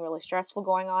had something really stressful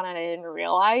going on, and I didn't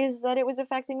realize that it was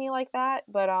affecting me like that.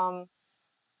 But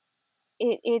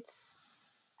it's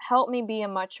helped me be a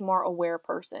much more aware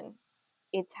person.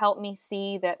 It's helped me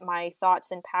see that my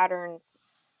thoughts and patterns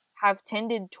have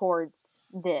tended towards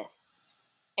this,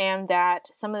 and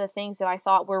that some of the things that I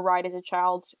thought were right as a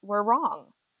child were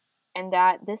wrong, and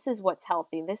that this is what's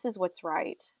healthy, this is what's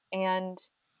right. And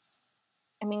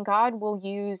I mean, God will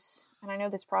use, and I know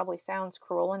this probably sounds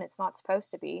cruel and it's not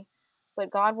supposed to be, but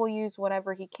God will use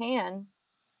whatever he can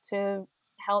to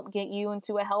help get you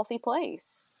into a healthy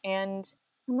place. And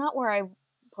I'm not where I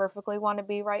perfectly want to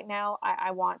be right now.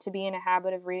 I want to be in a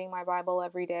habit of reading my Bible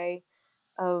every day,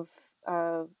 of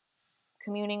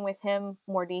communing with him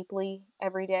more deeply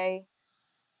every day.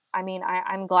 I mean,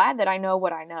 I'm glad that I know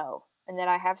what I know, and that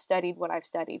I have studied what I've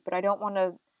studied, but I don't want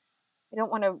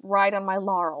to ride on my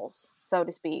laurels, so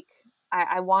to speak.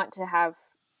 I want to have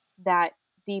that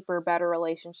deeper, better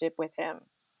relationship with him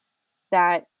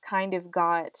that kind of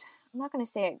I'm not going to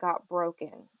say it got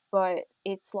broken, but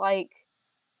it's like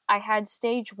I had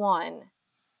stage 1,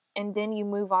 and then you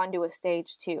move on to a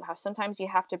stage 2. How sometimes you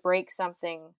have to break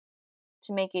something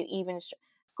to make it even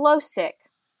glow stick.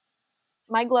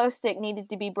 My glow stick needed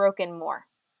to be broken more.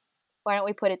 Why don't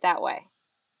we put it that way?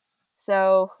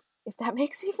 So, if that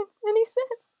makes even any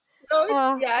sense.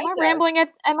 Yeah,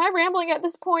 Am I rambling at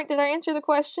this point? Did I answer the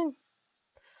question?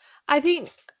 I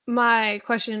think my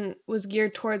question was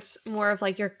geared towards more of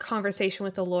like your conversation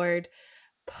with the Lord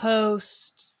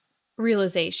post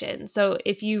realization. So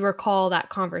if you recall that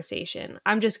conversation,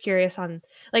 I'm just curious on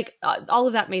like all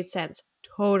of that made sense.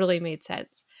 Totally made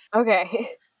sense. Okay.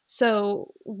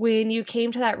 So when you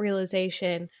came to that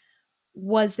realization,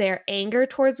 was there anger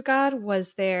towards God?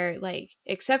 Was there like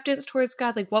acceptance towards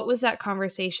God? Like what was that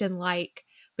conversation like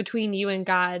between you and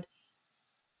God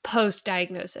post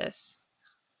diagnosis?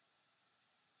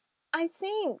 I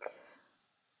think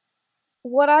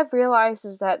what I've realized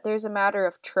is that there's a matter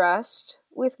of trust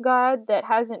with God that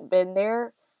hasn't been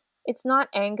there. It's not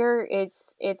anger, and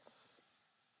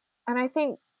I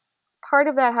think part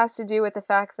of that has to do with the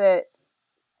fact that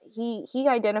he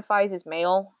identifies as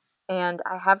male, and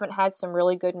I haven't had some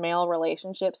really good male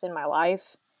relationships in my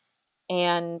life.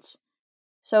 And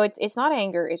so it's not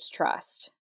anger, it's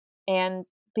trust. And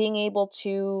being able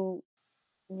to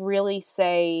really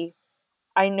say,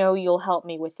 I know you'll help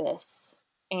me with this,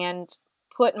 and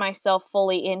put myself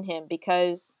fully in him,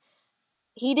 because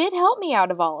he did help me out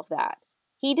of all of that.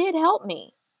 He did help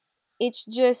me. It's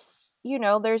just,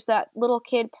 there's that little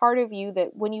kid part of you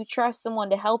that when you trust someone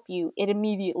to help you, it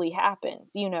immediately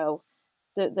happens.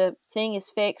 The thing is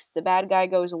fixed, the bad guy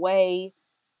goes away.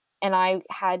 And I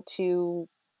had to,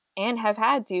 and have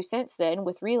had to since then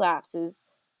with relapses,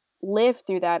 live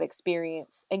through that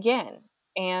experience again.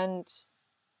 And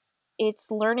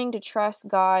it's learning to trust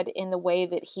God in the way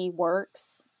that he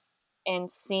works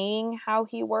and seeing how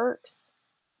he works.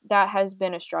 That has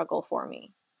been a struggle for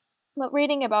me. But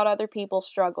reading about other people's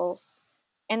struggles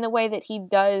and the way that he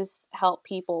does help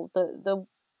people, the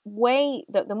way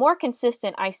the more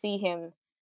consistent I see him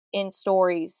in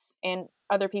stories and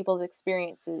other people's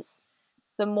experiences,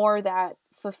 the more that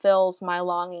fulfills my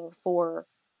longing for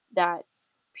that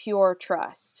pure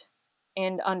trust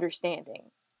and understanding.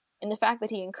 And the fact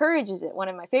that he encourages it. One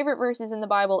of my favorite verses in the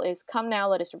Bible is, "Come now,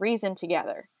 let us reason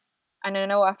together." And I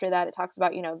know after that it talks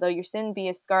about, though your sin be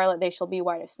as scarlet, they shall be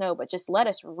white as snow, but just let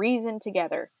us reason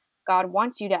together. God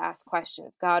wants you to ask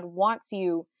questions. God wants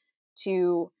you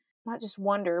to not just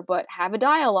wonder, but have a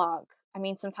dialogue. I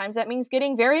mean, sometimes that means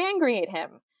getting very angry at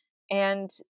him. And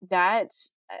that,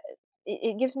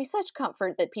 it gives me such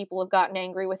comfort that people have gotten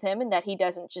angry with him, and that he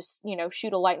doesn't just,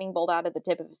 shoot a lightning bolt out of the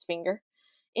tip of his finger.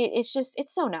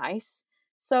 It's so nice.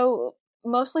 So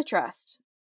mostly trust.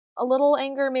 A little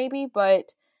anger maybe,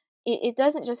 but it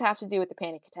doesn't just have to do with the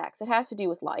panic attacks. It has to do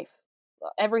with life,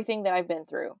 everything that I've been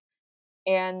through.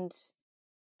 And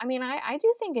I mean, I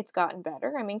do think it's gotten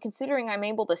better. I mean, considering I'm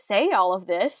able to say all of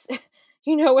this,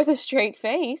 you know, with a straight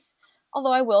face.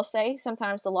 Although I will say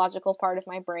sometimes the logical part of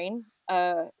my brain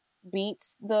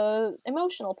beats the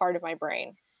emotional part of my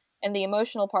brain. And the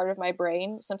emotional part of my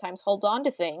brain sometimes holds on to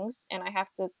things, and I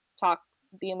have to talk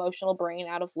the emotional brain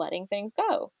out of letting things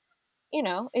go. You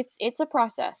know, it's a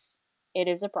process. It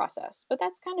is a process. But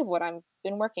that's kind of what I've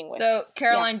been working with. So,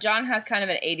 Caroline, John has kind of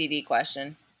an ADD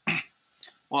question.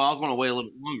 Well, I'm going to wait a little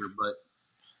bit longer,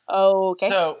 but... Okay.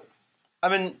 So,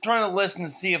 I've been trying to listen to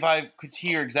see if I could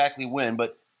hear exactly when,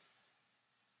 but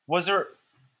was there...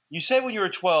 You said when you were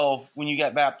 12, when you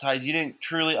got baptized, you didn't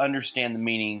truly understand the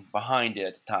meaning behind it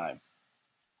at the time.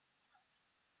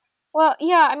 Well,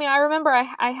 yeah, I mean, I remember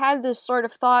I had this sort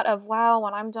of thought of, wow,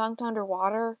 when I'm dunked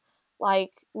underwater,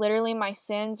 like, literally my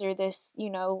sins are this, you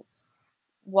know,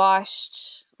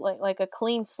 washed, like a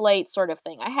clean slate sort of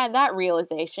thing. I had that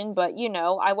realization, but, you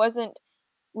know, I wasn't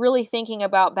really thinking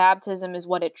about baptism as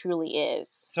what it truly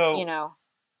is, So, you know.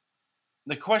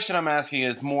 The question I'm asking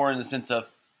is more in the sense of,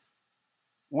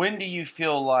 when do you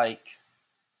feel like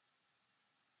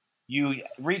you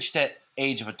reached that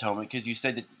age of atonement? Because you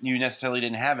said that you necessarily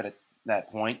didn't have it at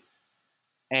that point.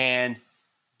 And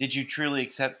did you truly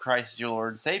accept Christ as your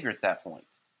Lord and Savior at that point?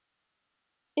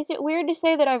 Is it weird to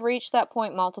say that I've reached that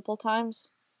point multiple times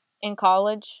in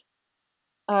college?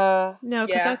 No, because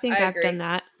Yeah, I think I I've agree. done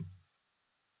that.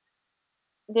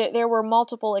 There were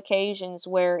multiple occasions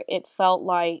where it felt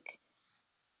like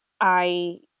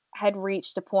I had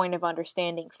reached a point of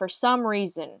understanding for some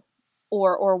reason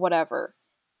or whatever.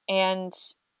 And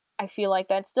I feel like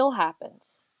that still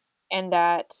happens, and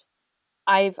that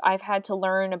I've had to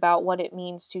learn about what it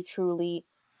means to truly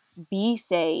be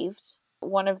saved.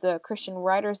 One of the Christian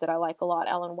writers that I like a lot,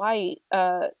 Ellen White,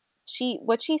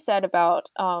 what she said about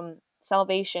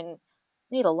salvation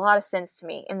made a lot of sense to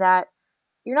me, in that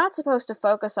you're not supposed to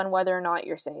focus on whether or not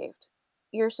you're saved.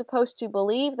 You're supposed to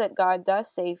believe that God does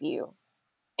save you,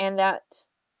 and that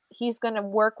he's going to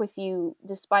work with you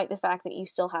despite the fact that you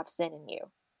still have sin in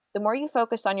you. The more you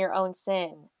focus on your own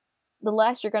sin, the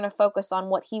less you're going to focus on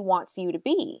what he wants you to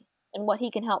be and what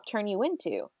he can help turn you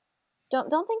into.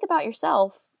 Don't think about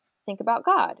yourself. Think about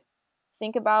God.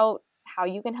 Think about how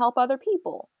you can help other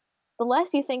people. The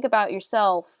less you think about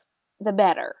yourself, the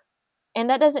better. And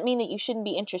that doesn't mean that you shouldn't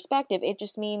be introspective. It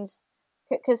just means,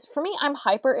 because for me, I'm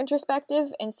hyper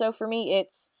introspective. And so for me,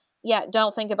 it's, yeah,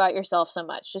 don't think about yourself so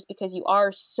much, just because you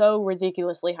are so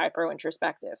ridiculously hyper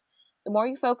introspective. The more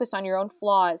you focus on your own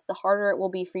flaws, the harder it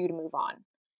will be for you to move on.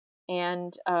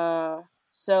 And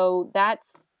so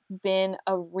that's been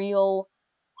a real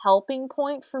helping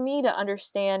point for me to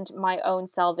understand my own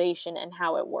salvation and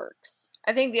how it works.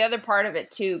 I think the other part of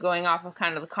it, too, going off of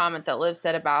kind of the comment that Liv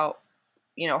said about,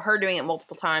 you know, her doing it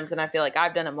multiple times, and I feel like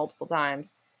I've done it multiple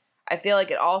times. I feel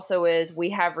like it also is,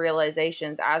 we have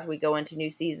realizations as we go into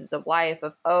new seasons of life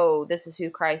of, oh, this is who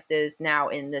Christ is now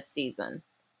in this season.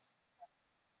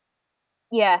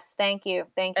 Yes, thank you.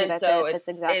 Thank you. And That's so it. That's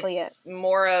exactly it. It's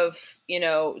more of, you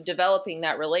know, developing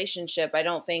that relationship. I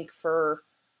don't think for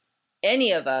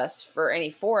any of us, for any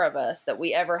four of us, that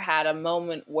we ever had a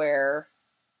moment where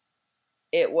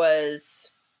it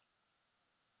was,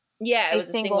 it was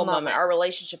a single moment. Our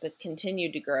relationship has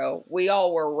continued to grow. We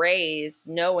all were raised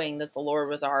knowing that the Lord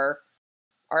was our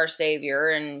Savior.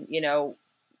 And, you know,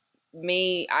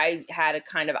 I had a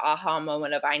kind of aha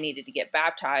moment of, I needed to get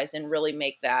baptized and really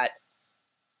make that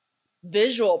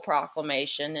visual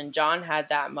proclamation. And John had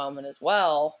that moment as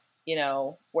well, you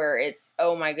know, where it's,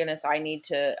 oh my goodness, I need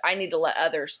to let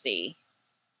others see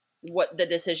what the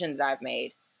decision that I've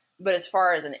made. But as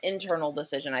far as an internal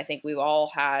decision, I think we've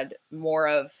all had more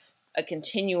of a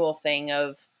continual thing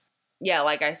of,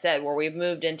 like I said, where we've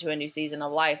moved into a new season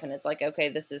of life, and it's like, okay,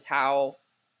 this is how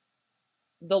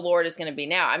the Lord is going to be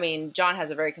now. I mean, John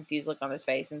has a very confused look on his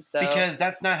face, and so, because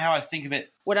that's not how I think of it.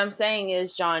 What I'm saying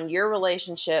is, John, your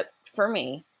relationship, for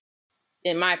me,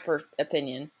 in my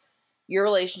opinion, your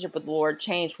relationship with the Lord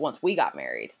changed once we got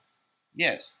married.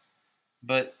 Yes,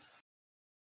 but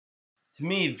to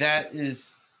me, that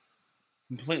is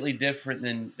completely different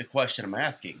than the question I'm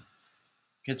asking.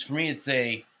 Because for me, it's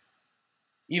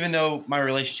even though my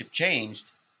relationship changed,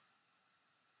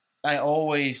 I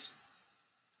always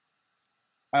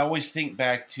think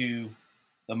back to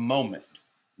the moment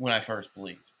when I first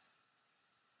believed.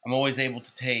 I'm always able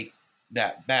to take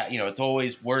that back. You know, it's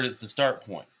always where it's the start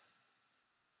point.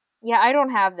 Yeah, I don't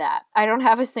have that. I don't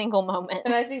have a single moment.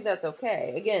 And I think that's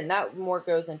okay. Again, that more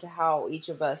goes into how each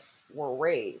of us were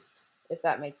raised, if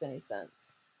that makes any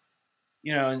sense.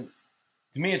 You know, and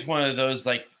to me, it's one of those,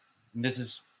 like, this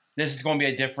is going to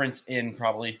be a difference in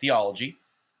probably theology.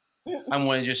 I'm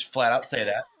going to just flat out say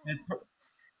that.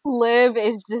 Liv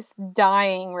is just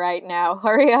dying right now.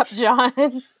 Hurry up,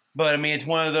 John. But I mean, it's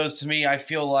one of those, to me, I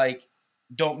feel like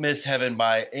don't miss heaven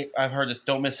by, I've heard this,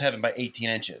 don't miss heaven by 18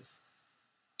 inches.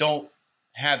 Don't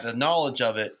have the knowledge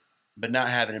of it, but not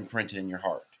have it imprinted in your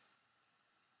heart.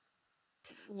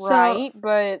 Right,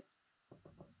 but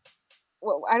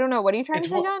well, I don't know. What are you trying to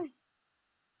say, John?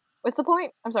 What's the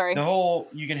point? I'm sorry. The whole,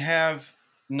 you can have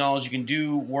knowledge, you can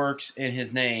do works in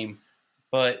his name,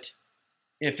 but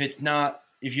if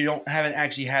you haven't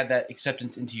actually had that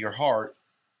acceptance into your heart,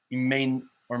 you may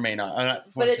or may not.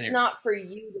 But it's not for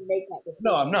you to make that decision.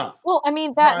 No, I'm not. Well, I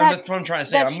mean, that's what I'm trying to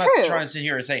say. I'm not trying to sit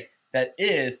here and say that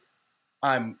is.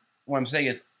 What I'm saying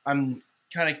is I'm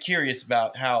kind of curious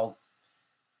about how,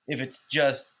 if it's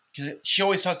just, because she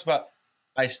always talks about,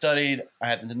 I studied, I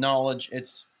had the knowledge,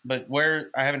 but where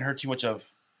I haven't heard too much of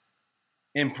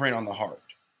imprint on the heart.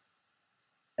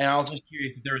 And I was just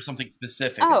curious if there was something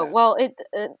specific. Oh, well,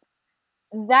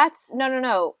 that's,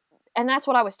 no. And that's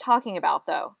what I was talking about,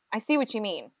 though. I see what you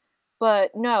mean.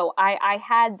 But no, I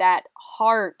had that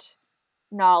heart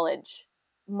knowledge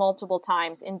multiple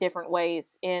times in different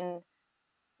ways in,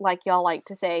 like y'all like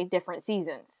to say, different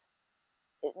seasons.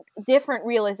 Different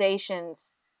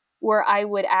realizations where I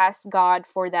would ask God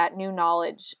for that new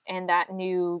knowledge and that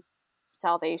new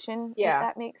salvation, if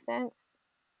that makes sense.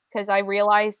 Because I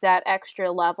realized that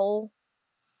extra level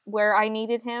where I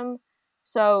needed him.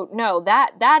 So no,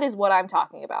 that is what I'm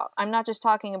talking about. I'm not just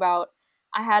talking about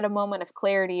I had a moment of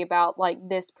clarity about like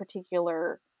this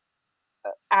particular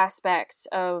aspect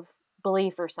of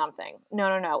belief or something.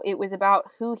 No. It was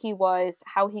about who he was,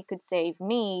 how he could save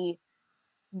me,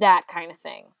 that kind of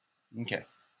thing. Okay.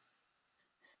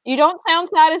 You don't sound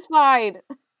satisfied.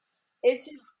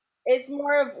 It's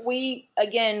more of we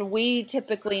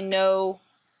typically know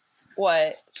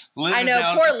what. Liv I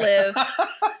know, poor Liv.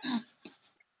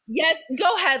 Yes,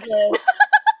 go ahead, Liv.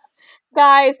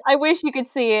 Guys, I wish you could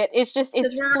see it. It's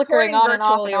flickering on and off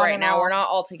virtually right now. We're not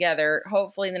all together.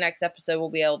 Hopefully, in the next episode, we'll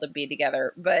be able to be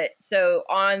together. But so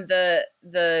on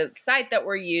the site that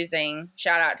we're using,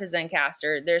 shout out to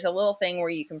Zencastr. There's a little thing where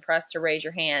you can press to raise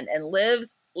your hand, and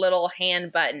Liv's little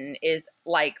hand button is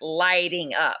like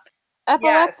lighting up.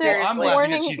 Yeah, seriously. I'm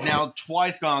laughing that she's now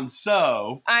twice gone.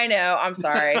 So I know. I'm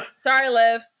sorry. Sorry,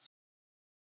 Liv.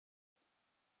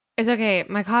 It's okay.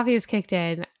 My coffee is kicked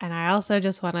in, and I also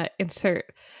just want to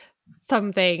insert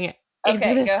something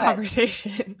into this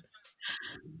conversation.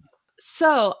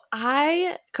 So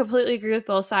I completely agree with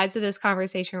both sides of this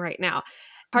conversation right now.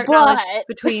 Heart knowledge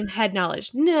between head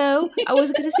knowledge. No, I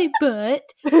wasn't going to say but.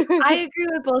 I agree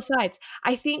with both sides.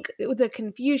 I think the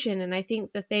confusion, and I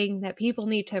think the thing that people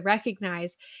need to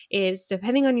recognize is,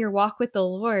 depending on your walk with the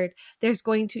Lord, there's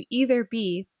going to either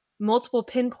be multiple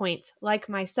pinpoints, like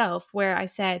myself, where I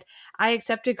said, I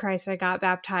accepted Christ, I got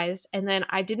baptized, and then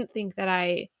I didn't think that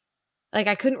I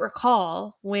couldn't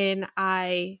recall when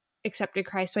I accepted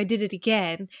Christ, so I did it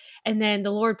again, and then the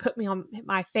Lord put me on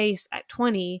my face at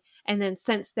 20, and then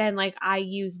since then, I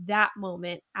use that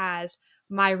moment as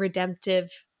my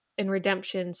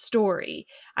redemption story.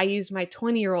 I used my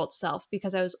 20-year-old self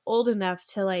because I was old enough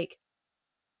to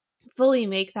fully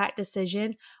make that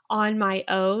decision on my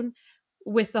own,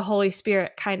 with the Holy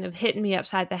Spirit kind of hitting me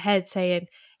upside the head saying,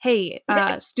 hey,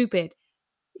 stupid,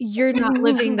 you're not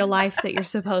living the life that you're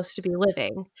supposed to be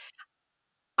living.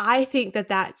 I think that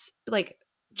that's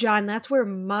John, that's where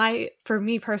for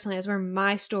me personally, that's where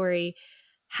my story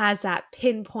has that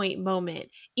pinpoint moment,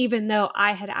 even though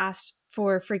I had asked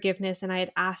for forgiveness and I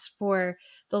had asked for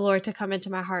the Lord to come into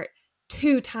my heart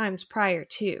 2 times prior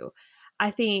to.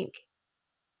 I think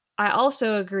I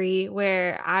also agree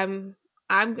where I'm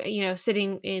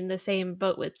sitting in the same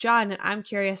boat with John, and I'm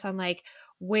curious on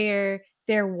where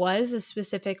there was a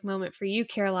specific moment for you,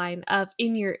 Caroline, of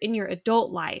in your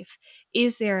adult life.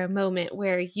 Is there a moment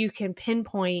where you can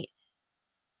pinpoint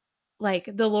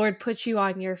the Lord put you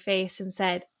on your face and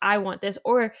said, I want this?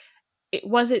 Or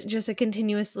was it just a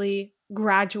continuously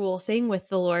gradual thing with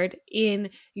the Lord in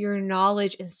your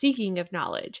knowledge and seeking of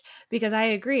knowledge? Because I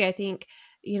agree. I think,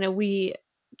 we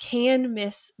can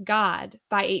miss God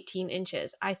by 18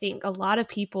 inches. I think a lot of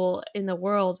people in the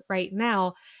world right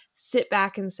now sit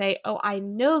back and say, oh, I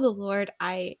know the Lord.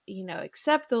 I,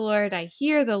 accept the Lord. I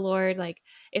hear the Lord.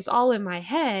 It's all in my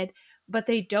head, but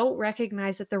they don't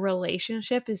recognize that the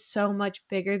relationship is so much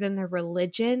bigger than the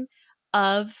religion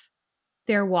of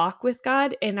their walk with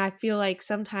God. And I feel like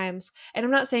sometimes, and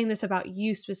I'm not saying this about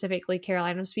you specifically,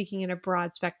 Caroline, I'm speaking in a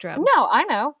broad spectrum. No, I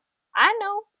know.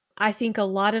 I think a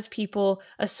lot of people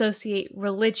associate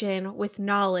religion with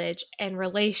knowledge and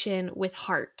relation with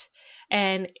heart.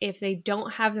 And if they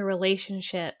don't have the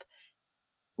relationship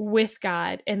with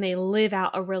God and they live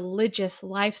out a religious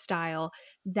lifestyle,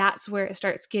 that's where it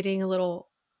starts getting a little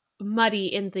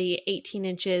muddy in the 18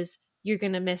 inches. You're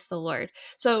going to miss the Lord.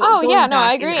 So Oh, yeah, going no, I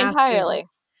back and agree asking, entirely.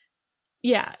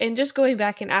 yeah, and just going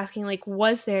back and asking, like,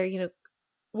 was there,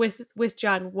 with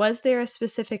John, was there a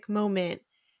specific moment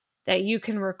that you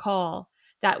can recall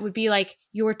that would be like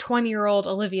your 20-year-old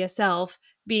Olivia self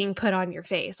being put on your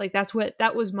face? Like,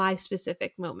 that was my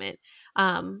specific moment.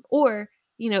 Or,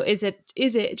 is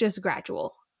it just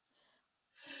gradual?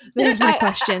 There's my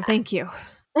question. Thank you.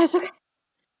 That's okay.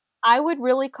 I would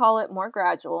really call it more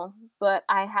gradual, but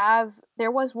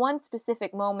there was one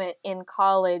specific moment in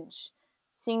college,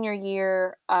 senior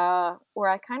year, where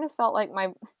I kind of felt like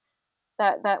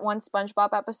that one SpongeBob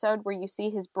episode where you see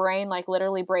his brain like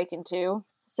literally break in two.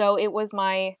 So it was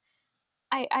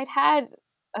I'd had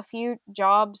a few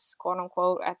jobs, quote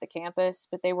unquote, at the campus,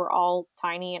 but they were all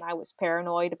tiny and I was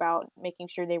paranoid about making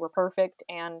sure they were perfect.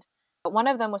 And one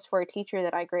of them was for a teacher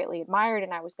that I greatly admired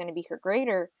and I was going to be her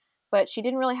grader, but she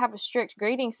didn't really have a strict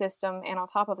grading system. And on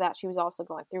top of that, she was also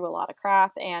going through a lot of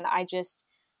crap. And I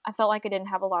felt like I didn't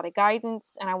have a lot of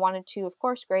guidance and I wanted to, of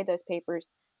course, grade those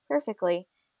papers perfectly.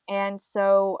 And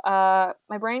so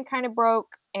my brain kind of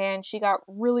broke and she got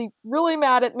really, really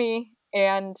mad at me.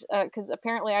 And because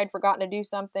apparently I'd forgotten to do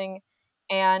something,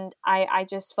 and I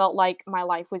just felt like my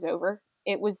life was over.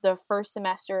 It was the first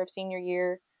semester of senior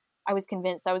year. I was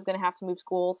convinced I was going to have to move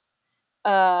schools.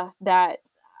 That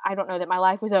I don't know that my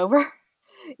life was over.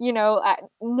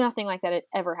 Nothing like that had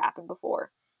ever happened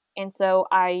before. And so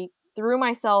I threw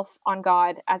myself on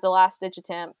God as a last ditch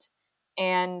attempt.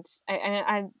 And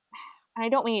I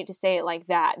don't mean to say it like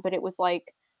that, but it was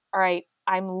like, all right,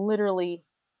 I'm literally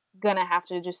gonna have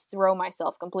to just throw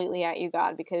myself completely at you,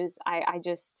 God, because I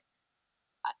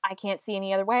can't see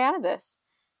any other way out of this.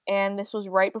 And this was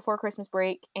right before Christmas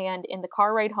break, and in the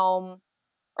car ride home,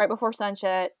 right before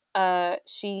sunset,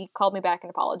 she called me back and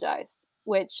apologized,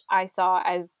 which I saw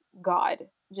as God,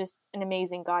 just an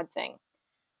amazing God thing.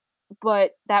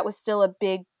 But that was still a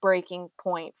big breaking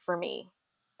point for me.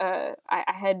 I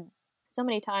had so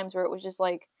many times where it was just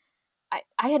like,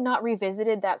 I had not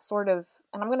revisited that sort of,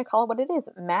 and I'm going to call it what it is,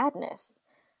 madness,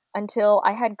 until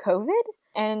I had COVID.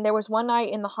 And there was one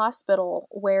night in the hospital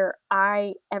where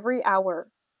every hour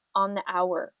on the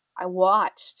hour, I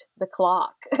watched the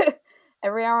clock.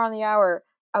 Every hour on the hour,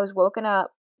 I was woken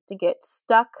up to get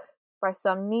stuck by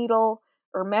some needle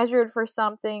or measured for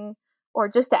something or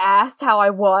just asked how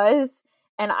I was.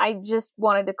 And I just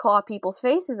wanted to claw people's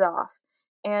faces off.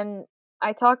 And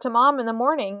I talked to Mom in the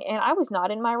morning and I was not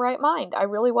in my right mind. I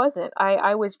really wasn't.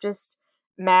 I was just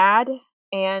mad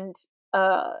and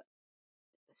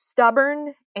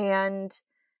stubborn and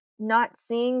not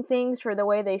seeing things for the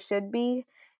way they should be.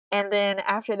 And then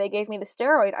after they gave me the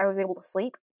steroid, I was able to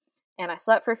sleep. And I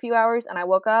slept for a few hours and I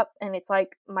woke up and it's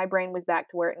like my brain was back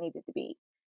to where it needed to be.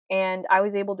 And I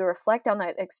was able to reflect on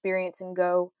that experience and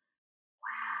go,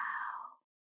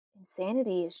 wow,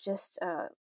 insanity is just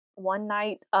one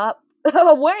night up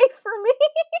away for me,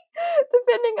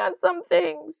 depending on some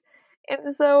things.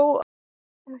 And so,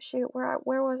 oh shoot, where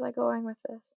was I going with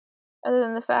this? Other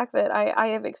than the fact that I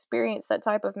have experienced that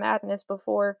type of madness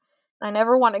before, I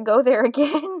never want to go there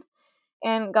again.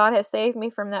 And God has saved me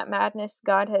from that madness.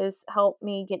 God has helped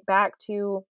me get back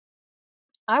to,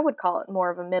 I would call it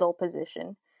more of a middle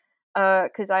position.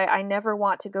 Because I never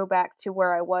want to go back to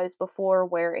where I was before,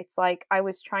 where it's like I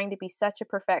was trying to be such a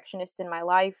perfectionist in my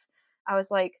life. I was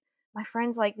like, my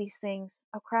friends like these things.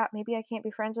 Oh crap, maybe I can't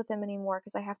be friends with them anymore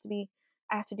because I have to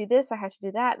do this, I have to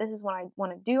do that. This is what I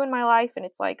want to do in my life. And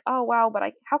it's like, oh wow, but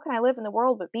how can I live in the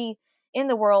world but be in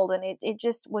the world? And it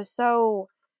just was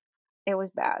it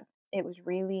was bad. It was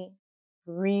really,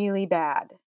 really bad.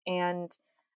 And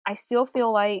I still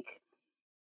feel like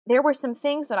there were some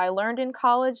things that I learned in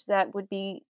college that would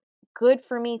be good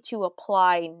for me to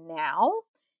apply now.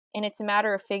 And it's a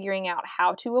matter of figuring out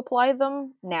how to apply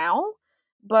them now,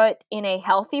 but in a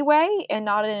healthy way and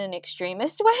not in an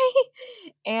extremist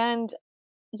way. And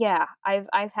yeah,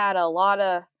 I've had a lot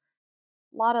of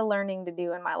learning to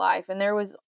do in my life. And there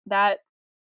was that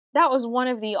was one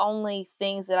of the only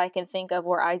things that I can think of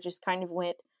where I just kind of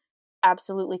went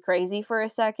absolutely crazy for a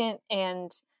second.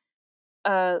 And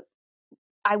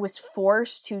I was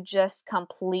forced to just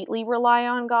completely rely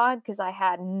on God because I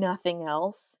had nothing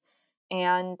else.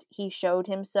 And he showed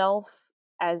himself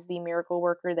as the miracle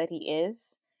worker that he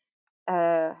is.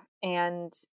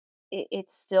 And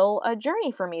it's still a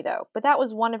journey for me, though. But that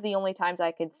was one of the only times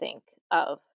I could think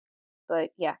of.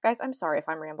 But yeah, guys, I'm sorry if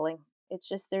I'm rambling. It's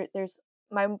just there's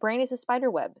my brain is a spider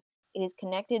web. It is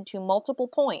connected to multiple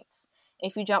points.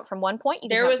 If you jump from one point, you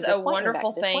can There jump was to this a point, and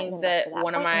wonderful back to this point, thing and then back that to that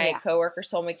one of point, and my coworkers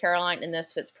told me, Caroline, and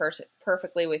this fits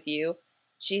perfectly with you.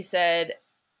 She said,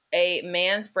 a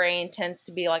man's brain tends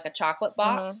to be like a chocolate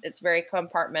box. It's very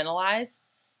compartmentalized,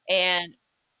 and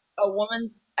a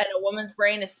woman's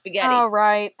brain is spaghetti. Oh,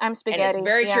 right. I'm And spaghetti. it's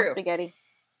very I'm true. spaghetti.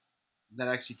 That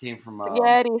actually came from Spaghetti,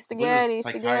 I believe it was a spaghetti,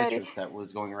 psychiatrist spaghetti. that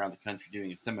was going around the country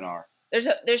doing a seminar.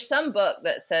 There's some book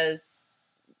that says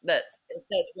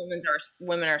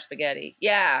women are spaghetti.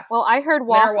 Yeah. Well, I heard Men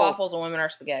waffles. are waffles and women are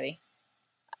spaghetti.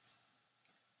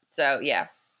 So yeah,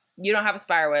 you don't have a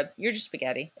spider web. You're just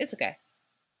spaghetti. It's okay.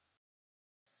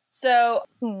 So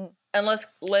unless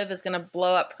Liv is gonna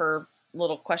blow up her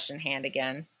little question hand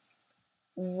again,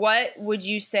 what would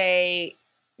you say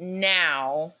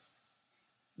now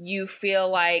you feel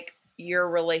like your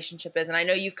relationship is? And I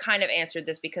know you've kind of answered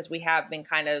this because we have been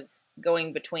kind of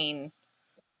going between,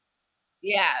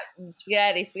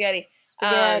 spaghetti. Spaghetti.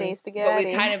 But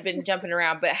we've kind of been jumping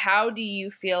around. But how do you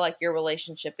feel like your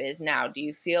relationship is now? Do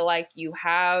you feel like you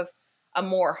have a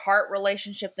more heart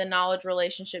relationship than knowledge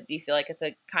relationship? Do you feel like it's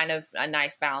a kind of a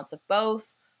nice balance of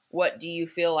both? What do you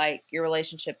feel like your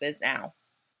relationship is now?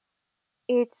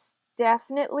 It's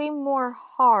definitely more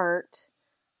heart,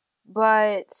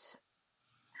 but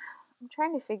I'm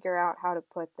trying to figure out how to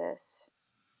put this.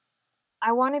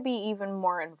 I want to be even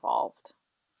more involved.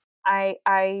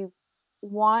 I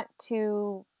want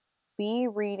to be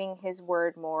reading his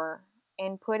word more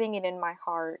and putting it in my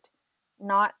heart,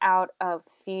 not out of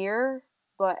fear,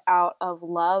 but out of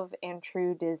love and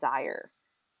true desire.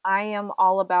 I am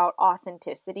all about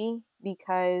authenticity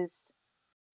because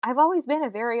I've always been a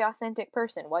very authentic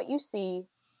person. What you see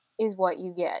is what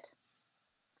you get.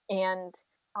 And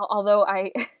although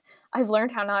I've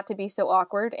learned how not to be so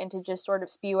awkward and to just sort of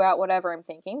spew out whatever I'm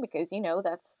thinking, because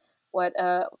that's what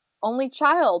only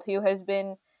child who has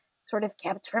been sort of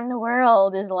kept from the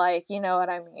world is like, you know what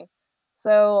I mean?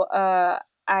 So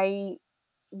I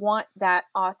want that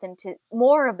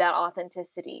more of that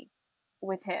authenticity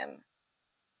with him,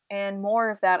 and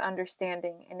more of that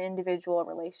understanding and individual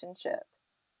relationship.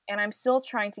 And I'm still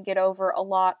trying to get over a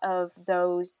lot of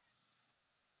those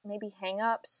maybe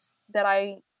hang-ups that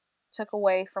I took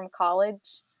away from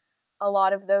college. A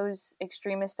lot of those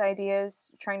extremist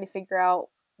ideas, trying to figure out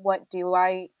what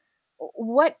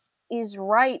is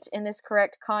right in this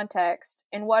correct context,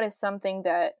 and what is something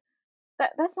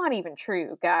that's not even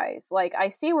true, guys. Like, I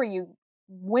see where you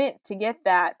went to get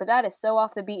that, but that is so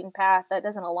off the beaten path. That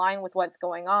doesn't align with what's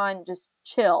going on. Just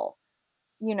chill,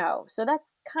 So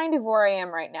that's kind of where I am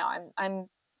right now.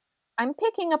 I'm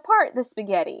picking apart the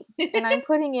spaghetti and I'm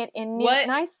putting it in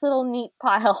nice little neat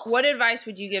piles. What advice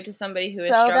would you give to somebody who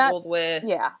has struggled with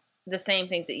the same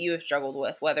things that you have struggled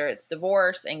with, whether it's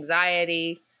divorce,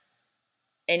 anxiety,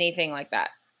 anything like that?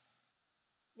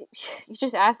 You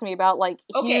just asked me about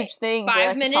huge things 5 that I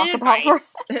could minute talk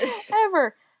advice. about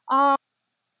forever.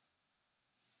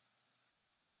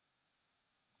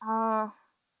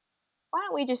 Why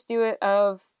don't we just do it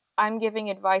of I'm giving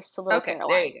advice to little Caroline.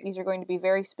 There you go. These are going to be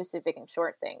very specific and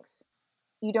short things.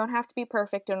 You don't have to be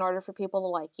perfect in order for people to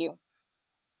like you.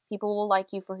 People will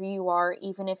like you for who you are,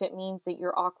 even if it means that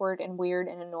you're awkward and weird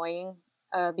and annoying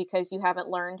because you haven't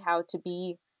learned how to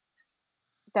be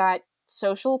that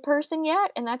social person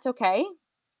yet, and that's okay.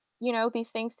 These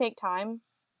things take time.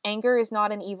 Anger is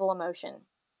not an evil emotion.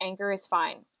 Anger is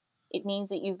fine. It means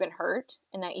that you've been hurt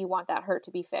and that you want that hurt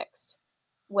to be fixed.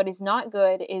 What is not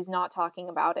good is not talking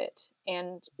about it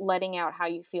and letting out how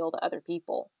you feel to other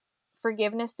people.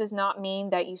 Forgiveness does not mean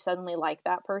that you suddenly like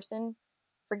that person.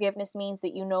 Forgiveness means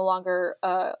that you no longer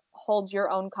hold your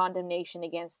own condemnation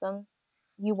against them.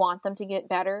 You want them to get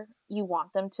better. You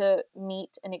want them to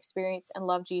meet and experience and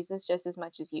love Jesus just as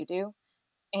much as you do.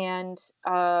 And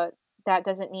that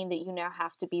doesn't mean that you now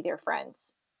have to be their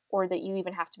friends or that you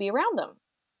even have to be around them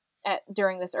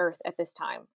during this earth at this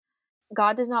time.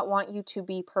 God does not want you to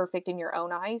be perfect in your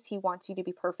own eyes. He wants you to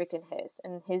be perfect in his,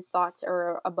 and his thoughts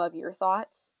are above your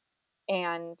thoughts.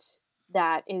 And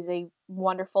that is a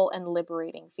wonderful and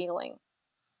liberating feeling.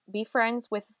 Be friends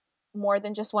with more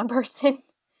than just one person.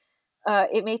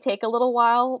 It may take a little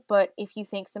while, but if you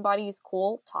think somebody is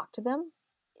cool, talk to them.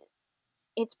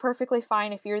 It's perfectly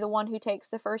fine if you're the one who takes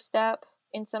the first step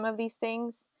in some of these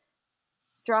things.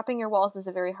 Dropping your walls is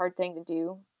a very hard thing to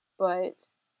do, but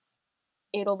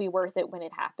it'll be worth it when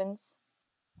it happens.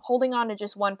 Holding on to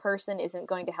just one person isn't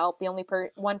going to help. The only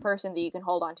one person that you can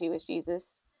hold on to is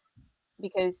Jesus,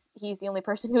 because he's the only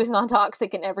person who is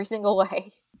non-toxic in every single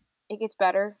way. It gets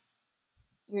better.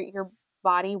 Your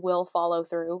body will follow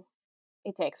through.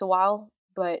 It takes a while,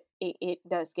 but it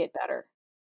does get better.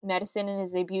 Medicine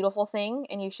is a beautiful thing,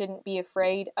 and you shouldn't be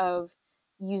afraid of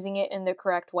using it in the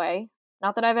correct way.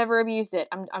 Not that I've ever abused it.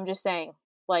 I'm just saying,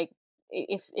 like,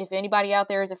 if anybody out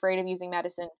there is afraid of using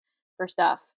medicine for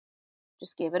stuff,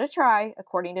 just give it a try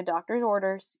according to doctor's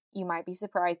orders. You might be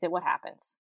surprised at what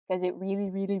happens, because it really,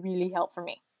 really, really helped for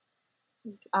me.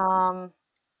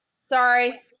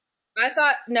 Sorry. I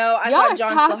thought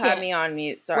John still had me on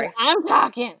mute. Sorry. Well, I'm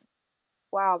talking.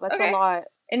 Wow, that's Okay. a lot.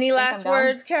 Any last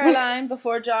words, Caroline,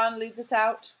 before John leads us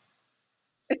out?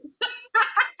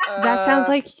 That sounds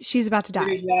like she's about to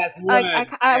die.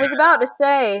 I was about to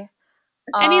say.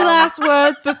 Any last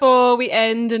words before we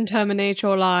end and terminate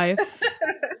your life?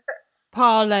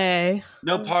 Parlay.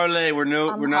 No parlay. We're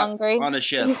not hungry. on a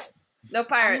ship. No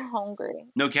pirates. I'm hungry.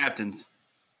 No captains.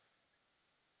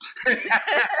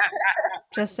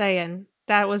 Just saying.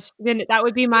 That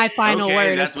would be my final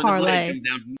word. Is parlay.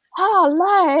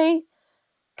 Parlay.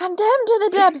 Condemned to the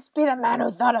depths be the man who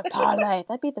thought of parlay.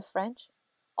 That'd be the French.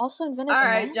 Also invented. All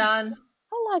right, John.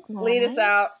 I like mayonnaise. Lead us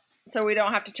out so we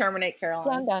don't have to terminate Caroline.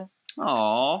 So I'm done.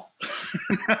 Aw.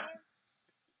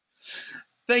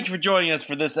 Thank you for joining us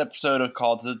for this episode of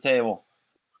Call to the Table.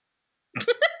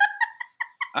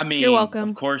 I mean, you're welcome.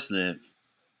 Of course, Liv.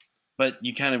 But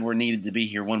you kind of were needed to be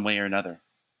here one way or another.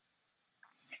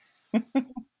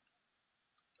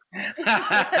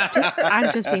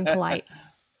 I'm just being polite.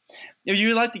 If you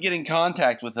would like to get in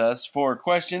contact with us for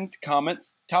questions,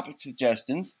 comments, topic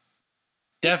suggestions,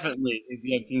 definitely if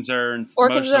you have concerns,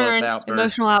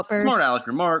 emotional outbursts, smart aleck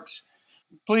remarks,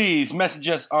 please message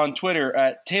us on Twitter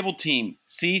at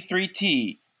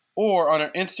TableTeamC3T or on our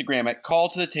Instagram at Call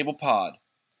to the Table Pod.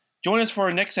 Join us for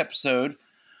our next episode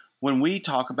when we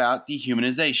talk about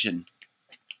dehumanization.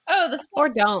 Or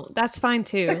don't. That's fine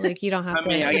too. Like, you don't have to. I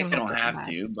mean, I guess you don't have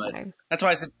to, but that's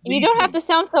why I said. And you don't have to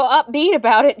sound so upbeat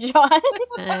about it, John.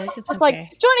 Just like,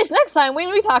 join us next time when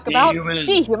we talk about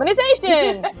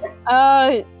dehumanization.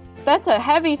 That's a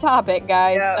heavy topic,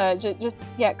 guys.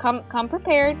 Yep. Come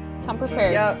prepared. Come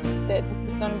prepared. Yep. This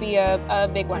is going to be a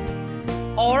big one.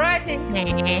 All righty.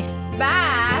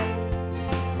 Bye.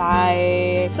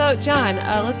 Bye. So, John,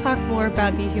 let's talk more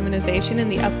about dehumanization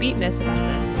and the upbeatness about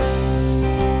this.